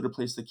knows where to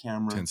place the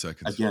camera. 10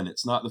 seconds. Again,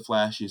 it's not the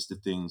flashiest of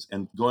things.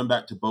 And going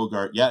back to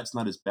Bogart, yeah, it's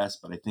not his best,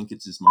 but I think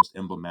it's his most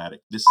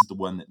emblematic. This is the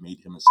one that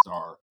made him a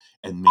star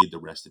and made the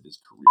rest of his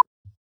career.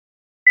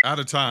 Out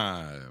of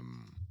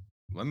time.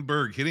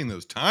 Lundberg hitting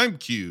those time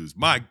cues.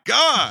 My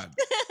God.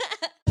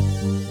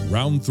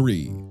 Round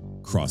 3,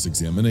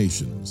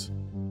 cross-examinations.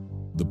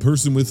 The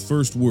person with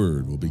first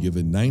word will be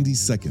given 90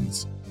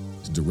 seconds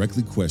to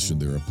directly question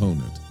their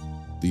opponent.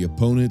 The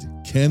opponent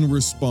can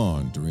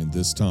respond during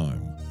this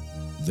time.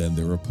 Then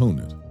their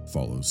opponent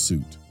follows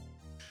suit.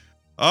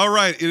 All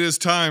right, it is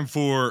time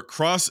for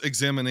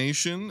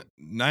cross-examination.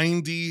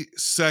 90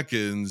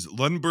 seconds.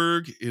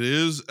 Lundberg, it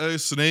is a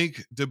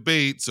snake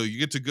debate, so you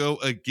get to go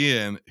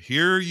again.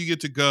 Here you get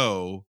to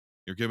go.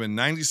 You're given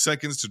 90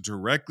 seconds to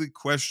directly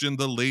question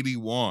the Lady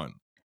Wan.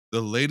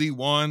 The Lady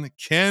Wan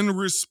can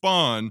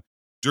respond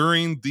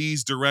during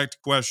these direct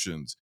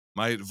questions.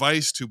 My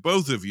advice to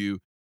both of you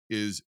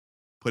is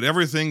put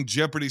everything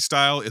Jeopardy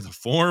style in the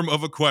form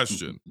of a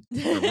question.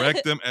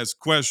 Direct them as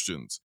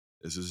questions.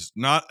 This is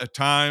not a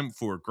time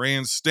for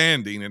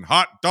grandstanding and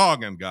hot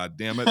dogging,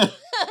 goddammit.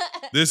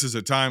 This is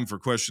a time for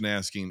question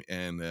asking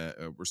and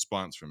a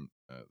response from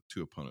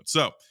two opponents.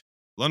 So,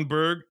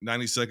 Lundberg,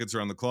 90 seconds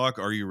are on the clock.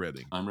 Are you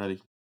ready? I'm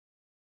ready.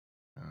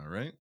 All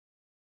right.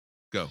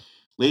 Go.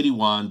 Lady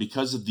Wan,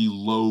 because of the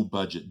low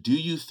budget, do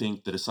you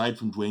think that aside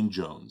from Dwayne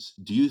Jones,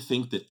 do you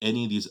think that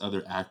any of these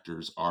other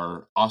actors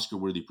are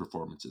Oscar-worthy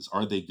performances?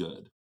 Are they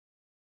good?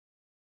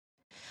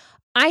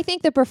 I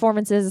think the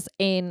performances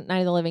in Night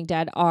of the Living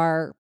Dead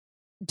are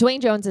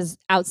Dwayne Jones is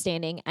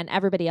outstanding, and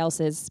everybody else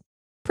is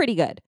pretty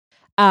good.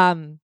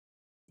 We're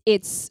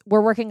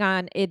working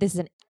on it. This is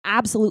an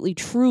absolutely,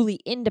 truly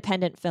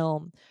independent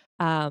film.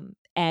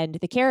 And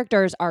the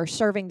characters are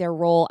serving their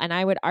role. And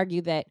I would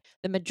argue that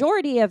the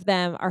majority of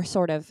them are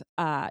sort of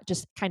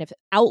just kind of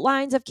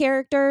outlines of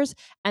characters.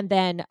 And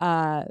then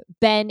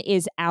Ben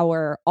is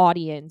our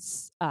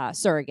audience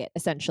surrogate,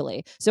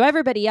 essentially. So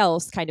everybody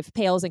else kind of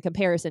pales in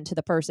comparison to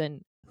the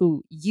person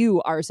who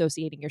you are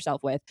associating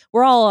yourself with.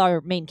 We're all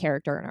our main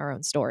character in our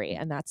own story.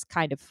 And that's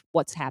kind of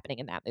what's happening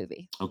in that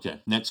movie.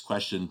 Okay, next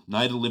question.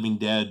 Night of the Living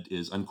Dead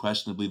is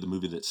unquestionably the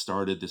movie that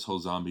started this whole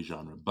zombie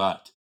genre,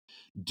 but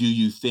do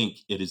you think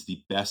it is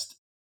the best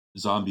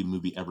zombie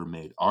movie ever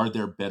made? Are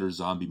there better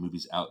zombie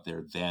movies out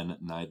there than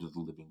Night of the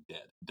Living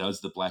Dead? Does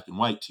the black and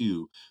white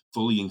 2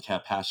 fully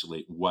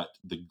encapsulate what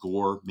the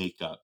gore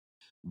makeup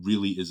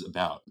really is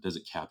about? Does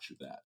it capture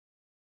that?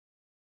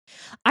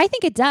 I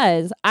think it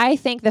does. I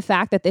think the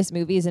fact that this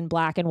movie is in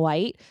black and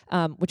white,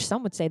 which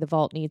some would say The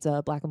Vault needs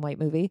a black and white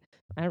movie.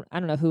 I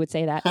don't know who would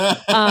say that.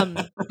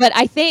 But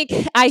I think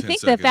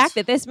the fact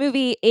that this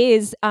movie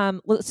is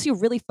let's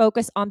really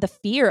focus on the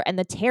fear and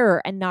the terror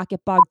and not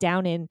get bogged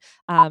down in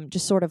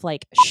just sort of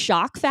like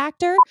shock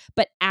factor,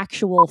 but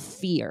actual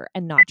fear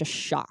and not just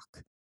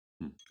shock.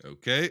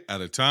 Okay,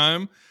 out of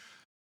time.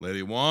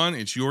 Lady Juan,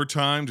 it's your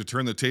time to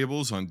turn the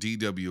tables on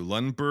D.W.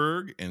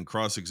 Lundberg and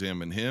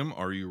cross-examine him.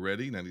 Are you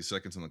ready? 90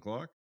 seconds on the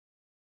clock.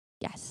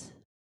 Yes.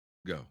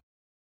 Go.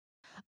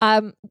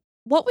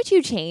 What would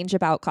you change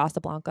about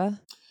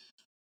Casablanca?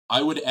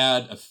 I would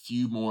add a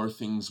few more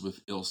things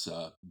with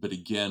Ilsa, but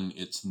again,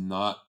 it's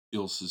not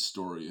Ilsa's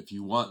story. If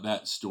you want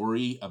that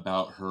story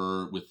about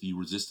her with the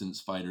resistance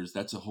fighters,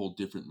 that's a whole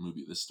different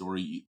movie. The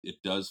story, it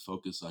does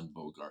focus on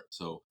Bogart.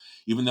 So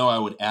even though I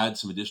would add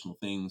some additional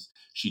things,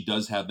 she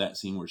does have that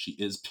scene where she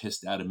is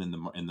pissed at him in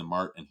the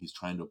mart and he's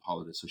trying to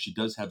apologize. So she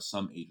does have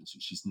some agency.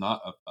 She's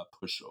not a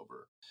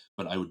pushover,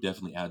 but I would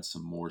definitely add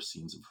some more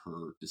scenes of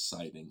her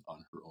deciding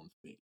on her own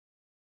fate.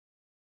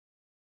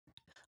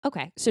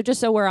 Okay, so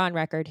just so we're on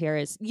record here,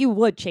 is you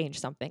would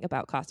change something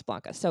about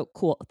Casablanca. So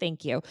cool,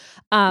 thank you.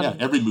 Yeah,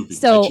 every movie.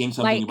 So I change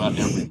something about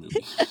every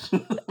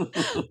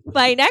movie.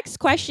 My next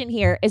question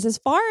here is, as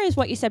far as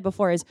what you said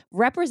before, is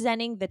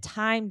representing the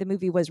time the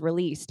movie was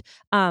released.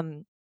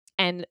 And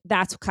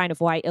that's kind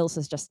of why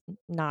Ilsa's just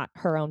not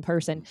her own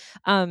person.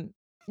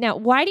 Now,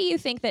 why do you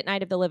think that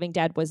Night of the Living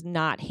Dead was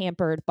not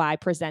hampered by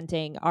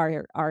presenting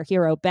our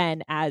hero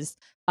Ben as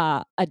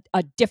a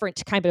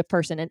different kind of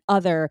person, an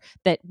other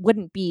that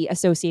wouldn't be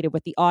associated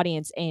with the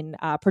audience in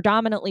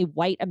predominantly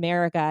white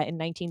America in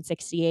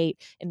 1968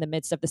 in the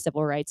midst of the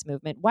civil rights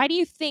movement? Why do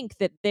you think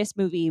that this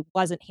movie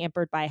wasn't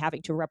hampered by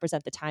having to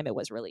represent the time it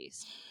was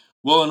released?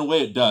 Well, in a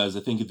way it does. I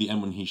think at the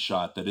end when he's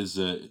shot, that is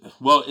it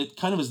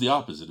kind of is the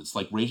opposite. It's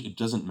like it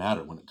doesn't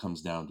matter when it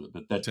comes down to it.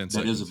 But that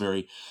is a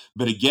very,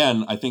 but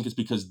again, I think it's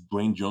because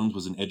Dwayne Jones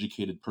was an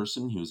educated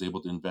person. He was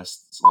able to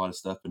invest a lot of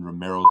stuff in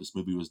Romero. This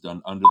movie was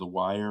done under the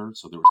wire,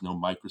 so there was no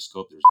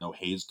microscope, there's no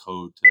Hays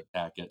Code to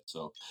attack it.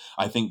 So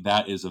I think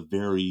that is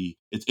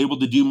it's able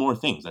to do more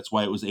things. That's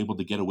why it was able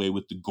to get away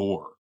with the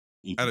gore.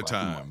 Out of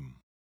time.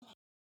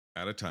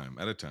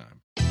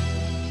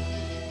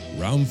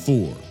 Round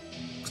 4.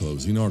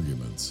 Closing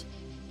arguments.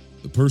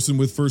 The person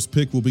with first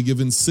pick will be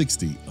given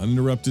 60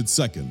 uninterrupted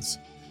seconds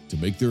to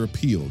make their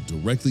appeal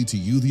directly to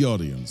you, the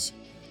audience,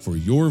 for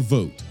your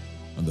vote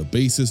on the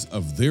basis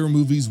of their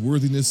movie's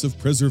worthiness of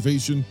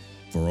preservation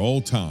for all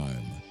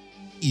time,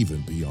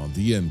 even beyond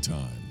the end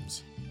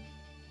times.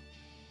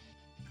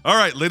 All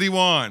right, Lady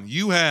Juan,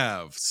 you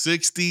have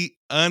 60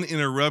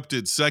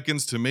 uninterrupted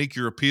seconds to make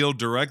your appeal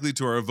directly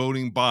to our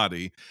voting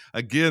body.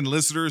 Again,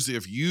 listeners,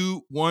 if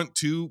you want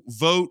to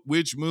vote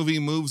which movie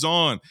moves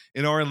on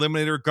in our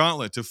Eliminator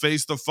Gauntlet to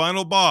face the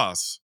final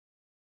boss,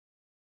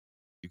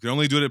 you can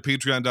only do it at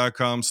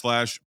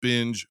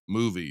patreon.com/binge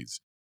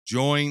movies.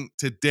 Join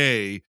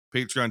today,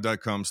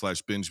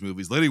 patreon.com/binge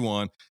movies. Lady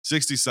Juan,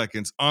 60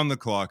 seconds on the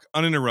clock,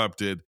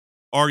 uninterrupted.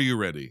 Are you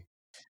ready?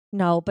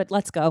 No, but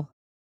let's go.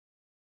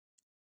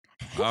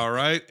 All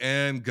right,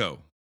 and go.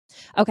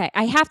 Okay,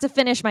 I have to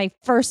finish my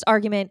first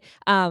argument.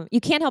 You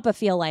can't help but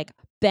feel like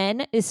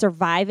Ben is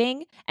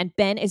surviving and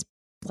Ben is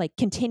like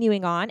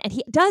continuing on, and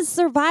he does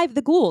survive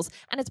the ghouls.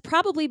 And it's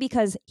probably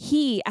because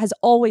he has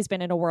always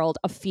been in a world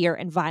of fear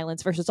and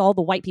violence versus all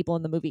the white people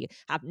in the movie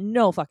have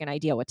no fucking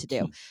idea what to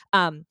do.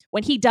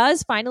 When he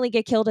does finally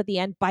get killed at the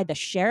end by the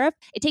sheriff,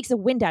 it takes the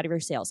wind out of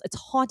your sails. It's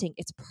haunting.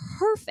 It's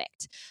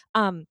perfect.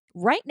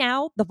 Right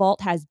now, the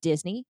Vault has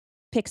Disney,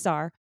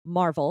 Pixar,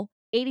 Marvel,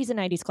 80s and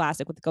 90s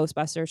classic with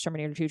Ghostbusters,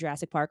 Terminator 2,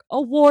 Jurassic Park, a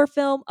war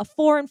film, a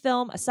foreign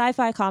film, a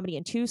sci-fi comedy,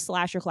 and 2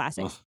 slasher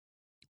classics.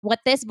 What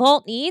this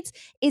vault needs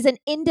is an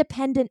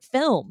independent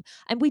film.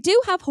 And we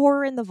do have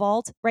horror in the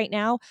vault right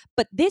now,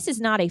 but this is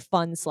not a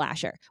fun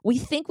slasher. We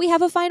think we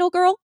have a final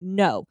girl?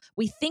 No.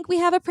 We think we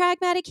have a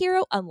pragmatic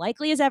hero?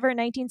 Unlikely as ever in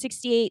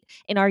 1968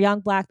 in our young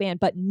black man,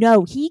 but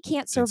no, he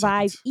can't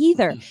survive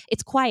either.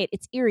 It's quiet,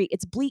 it's eerie,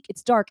 it's bleak,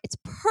 it's dark. It's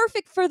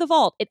perfect for the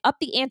vault. It upped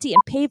the ante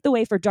and paved the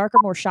way for darker,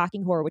 more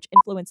shocking horror, which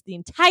influenced the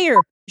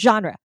entire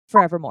genre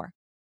forevermore.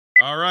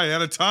 All right,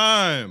 out of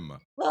time.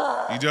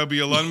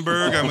 D.W.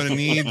 Lundberg, I'm going to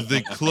need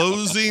the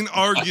closing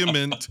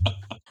argument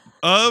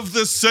of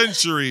the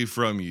century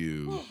from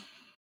you.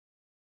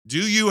 Do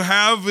you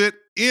have it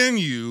in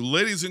you,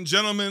 ladies and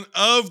gentlemen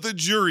of the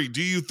jury?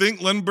 Do you think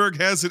Lundberg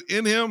has it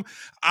in him?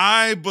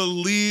 I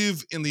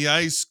believe in the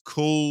ice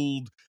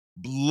cold,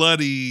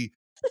 bloody,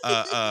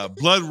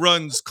 blood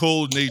runs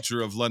cold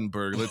nature of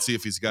Lundberg. Let's see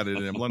if he's got it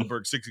in him.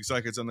 Lundberg, 60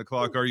 seconds on the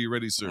clock. Are you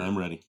ready, sir? I'm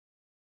ready.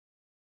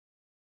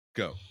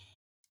 Go.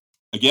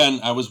 Again,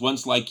 I was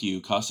once like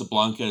you.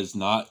 Casablanca is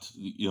not,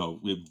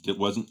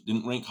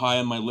 didn't rank high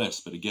on my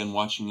list. But again,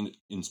 watching it,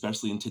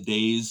 especially in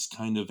today's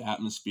kind of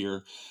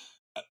atmosphere,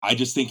 I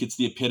just think it's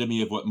the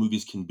epitome of what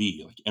movies can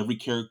be. Like, every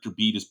character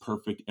beat is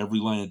perfect. Every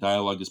line of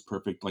dialogue is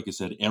perfect. Like I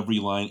said, every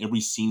line,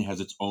 every scene has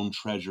its own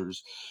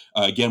treasures.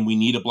 Again, we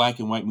need a black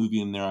and white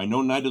movie in there. I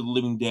know Night of the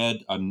Living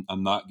Dead. I'm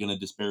not going to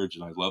disparage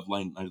it. I love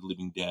Night of the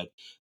Living Dead,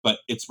 but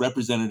it's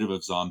representative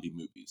of zombie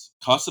movies.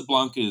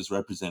 Casablanca is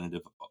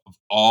representative of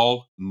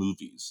all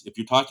movies. If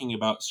you're talking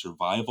about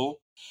survival,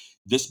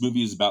 this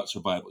movie is about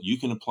survival. You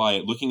can apply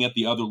it. Looking at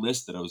the other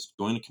list that I was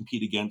going to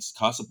compete against,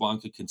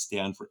 Casablanca can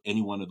stand for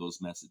any one of those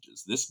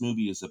messages. This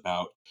movie is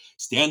about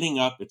standing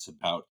up. It's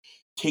about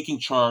taking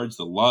charge.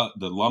 The La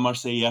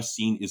Marseillaise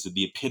scene is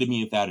the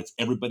epitome of that. It's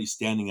everybody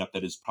standing up.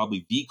 That is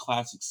probably the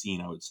classic scene,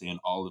 I would say, in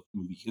all of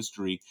movie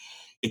history.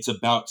 It's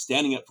about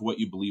standing up for what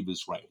you believe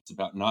is right. It's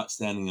about not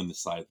standing on the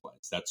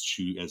sidelines. That's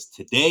true as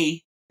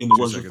today in the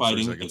wars we're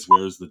fighting, as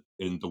well as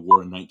in the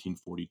war in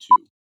 1942.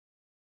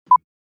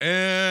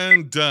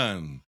 And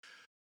done.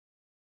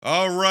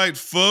 All right,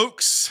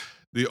 folks.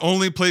 The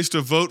only place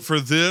to vote for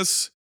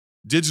this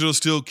digital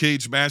steel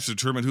cage match to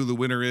determine who the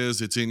winner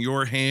is. It's in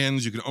your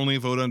hands. You can only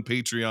vote on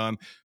Patreon,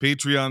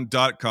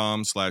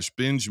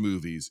 patreon.com/binge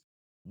movies.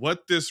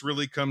 What this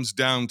really comes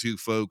down to,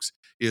 folks,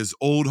 is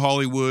old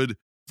Hollywood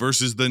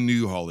versus the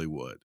new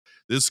Hollywood.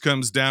 This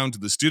comes down to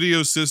the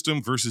studio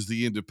system versus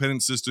the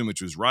independent system,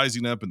 which was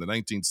rising up in the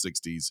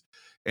 1960s.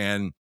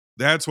 And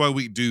that's why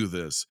we do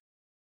this.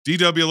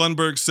 D.W.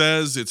 Lundberg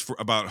says it's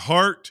about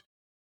heart.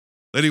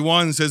 Lady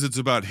Wan says it's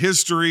about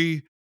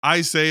history.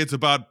 I say it's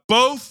about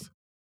both,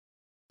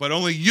 but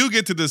only you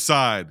get to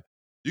decide.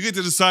 You get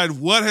to decide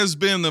what has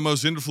been the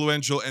most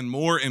influential and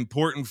more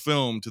important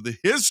film to the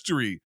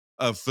history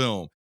of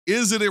film.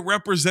 Is it a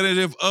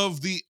representative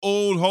of the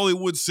old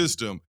Hollywood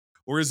system,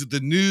 or is it the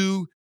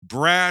new,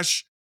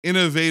 brash,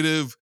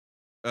 innovative,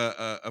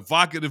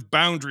 evocative,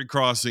 boundary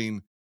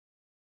crossing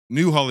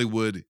new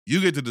Hollywood? You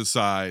get to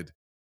decide.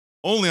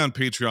 Only on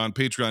Patreon,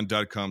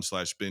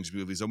 patreon.com/binge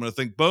movies. I'm going to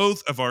thank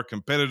both of our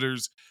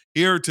competitors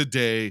here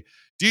today.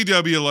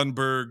 D.W.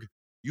 Lundberg,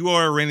 you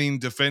are a reigning,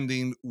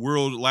 defending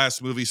world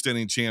last movie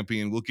standing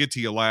champion. We'll get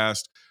to you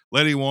last.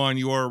 Letty Wan,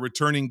 you are a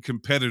returning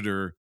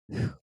competitor.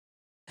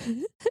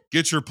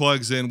 Get your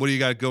plugs in. What do you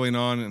got going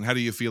on, and how do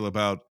you feel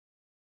about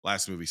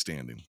last movie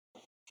standing?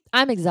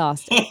 I'm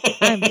exhausted.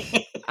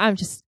 I'm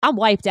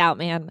wiped out,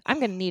 man. I'm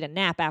going to need a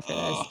nap after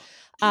this.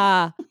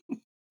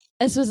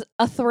 This was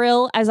a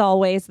thrill, as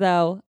always,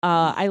 though.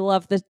 I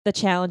love the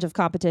challenge of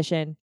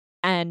competition.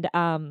 And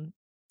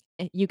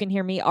you can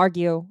hear me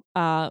argue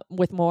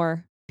with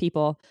more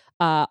people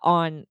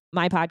on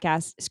my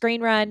podcast.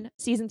 Screen Run,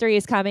 Season 3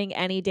 is coming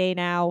any day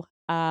now.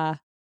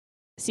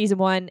 Season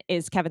 1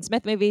 is Kevin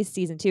Smith movies.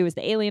 Season 2 is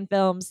the Alien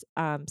films.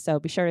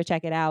 So be sure to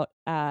check it out.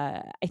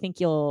 I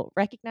think you'll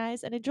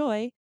recognize and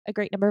enjoy a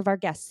great number of our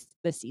guests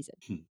this season.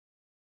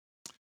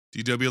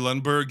 D.W.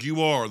 Lundberg,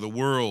 you are the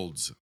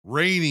world's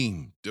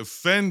reigning,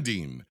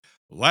 defending,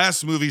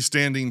 last movie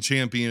standing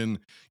champion.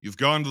 You've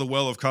gone to the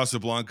well of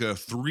Casablanca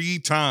 3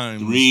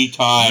 times. 3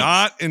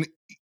 times.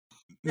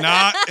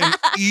 Not an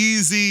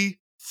easy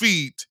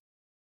feat.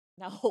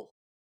 No.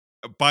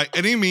 By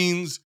any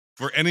means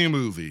for any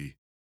movie.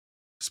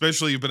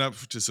 Especially you've been up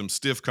to some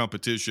stiff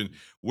competition.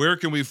 Where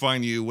can we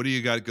find you? What do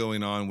you got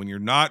going on when you're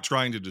not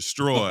trying to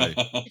destroy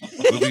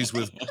movies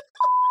with...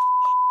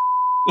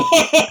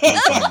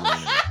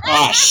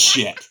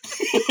 Shit.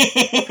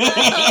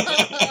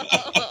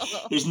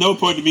 There's no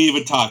point to me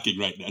even talking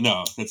right now.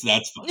 No, that's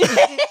fine.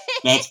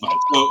 That's fine.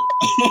 So,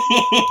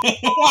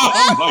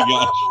 oh my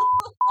gosh.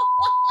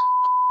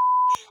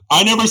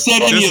 I never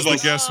said any of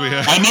this. Guess we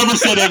have. I never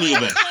said any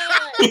of this.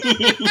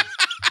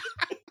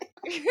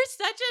 You're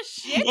such a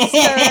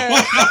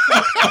shitster.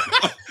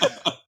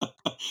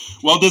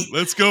 Well,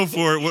 let's go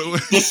for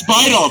it.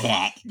 Despite all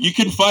that, you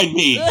can find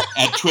me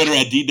at Twitter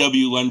at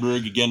DW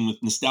Lundberg. Again, with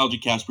Nostalgia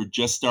Cast, we're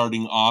just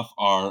starting off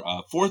our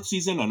 4th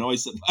season. I know I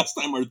said last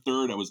time our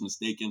 3rd. I was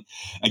mistaken.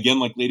 Again,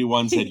 like Lady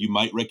Wan said, you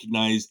might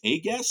recognize a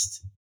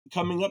guest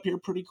coming up here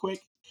pretty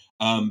quick.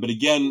 But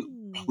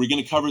again, we're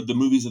going to cover the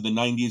movies of the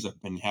 90s.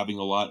 I've been having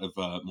a lot of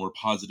more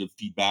positive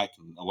feedback,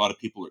 and a lot of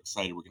people are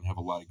excited. We're going to have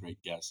a lot of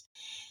great guests.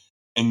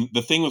 And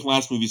the thing with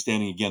Last Movie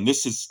Standing, again,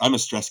 I'm a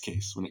stress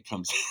case when it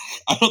comes.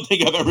 I don't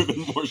think I've ever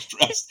been more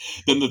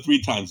stressed than the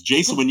 3 times.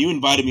 Jason, when you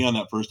invited me on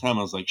that first time,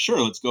 I was like, sure,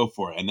 let's go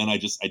for it. And then I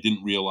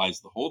didn't realize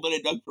the hole that I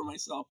dug for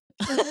myself.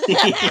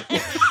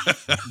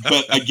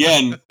 But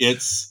again,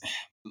 it's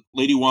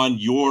Lady Juan,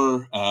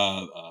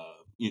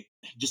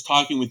 just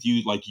talking with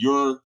you, like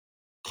your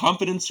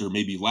confidence or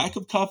maybe lack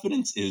of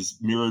confidence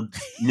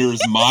mirrors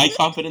my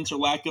confidence or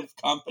lack of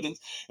confidence.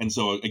 And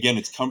so again,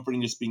 it's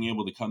comforting just being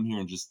able to come here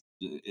and just,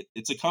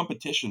 it's a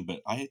competition, but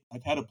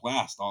I've had a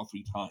blast all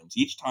 3 times.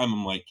 Each time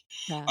I'm like,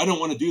 I don't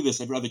want to do this.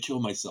 I'd rather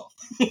kill myself.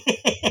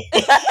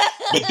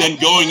 But then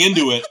going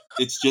into it,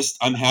 it's just,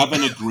 I'm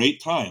having a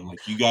great time.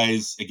 Like you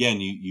guys,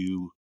 again,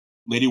 you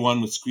Lady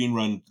Juan with Screen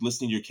Run,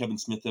 listening to your Kevin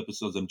Smith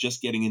episodes, I'm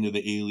just getting into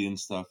the alien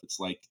stuff. It's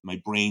like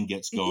my brain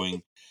gets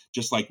going,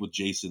 just like with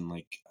Jason.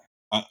 Like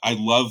I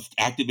love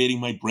activating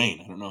my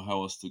brain. I don't know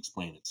how else to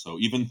explain it. So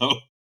even though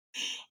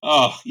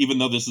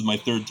this is my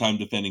 3rd time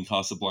defending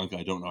Casablanca,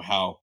 I don't know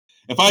how.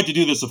 If I had to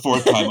do this a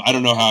 4th time, I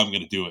don't know how I'm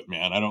going to do it,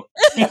 man. I don't.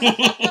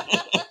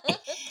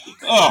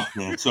 Oh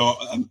man. So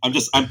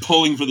I'm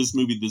pulling for this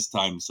movie this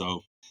time.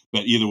 So,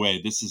 but either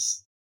way, this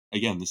has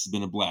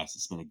been a blast.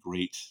 It's been a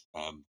great,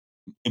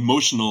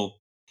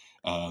 emotional,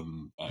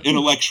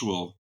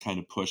 intellectual kind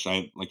of push.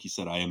 Like you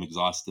said, I am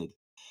exhausted.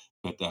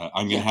 But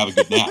I'm going to have a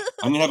good nap.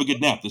 I'm going to have a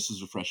good nap. This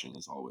is refreshing,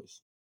 as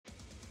always.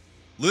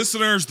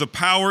 Listeners, the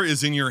power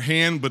is in your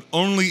hand, but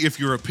only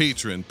if you're a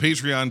patron.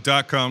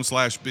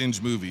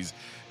 Patreon.com/binge movies.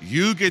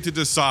 You get to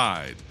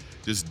decide.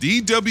 Does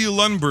D.W.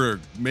 Lundberg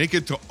make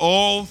it to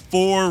all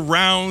 4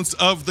 rounds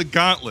of the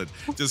gauntlet?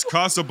 Does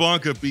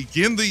Casablanca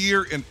begin the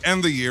year and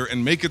end the year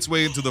and make its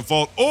way into the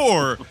vault?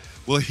 Or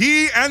will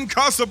he and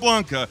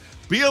Casablanca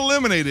be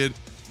eliminated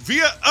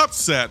via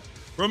upset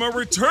from a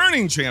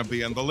returning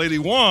champion, the Lady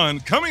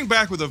Juan, coming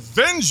back with a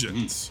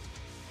vengeance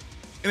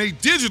in a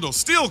digital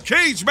steel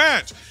cage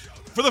match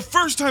for the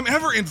first time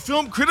ever in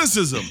film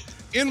criticism,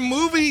 in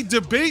movie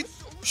debate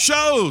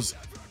shows,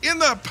 in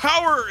the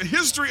power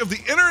history of the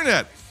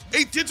internet,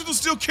 a digital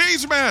steel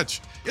cage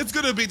match. It's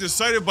going to be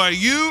decided by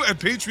you at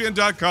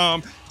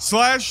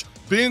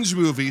patreon.com/binge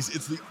movies.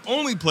 It's the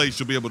only place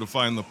you'll be able to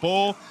find the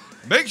poll.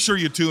 Make sure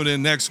you tune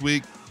in next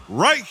week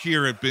right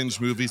here at Binge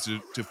Movies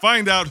to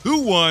find out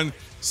who won.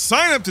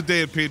 Sign up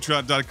today at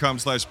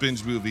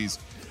patreon.com/binge movies,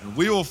 and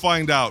we will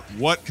find out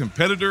what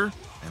competitor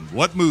and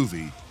what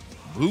movie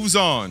moves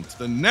on to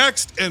the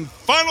next and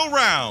final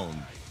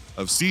round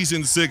of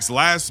Season 6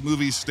 Last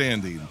Movie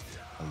Standing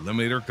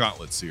Eliminator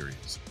Gauntlet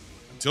Series.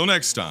 Until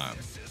next time,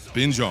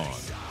 binge on.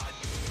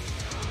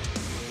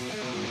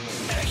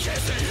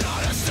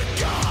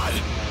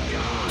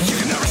 You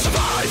can never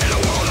survive in a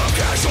world of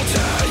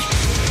casualty.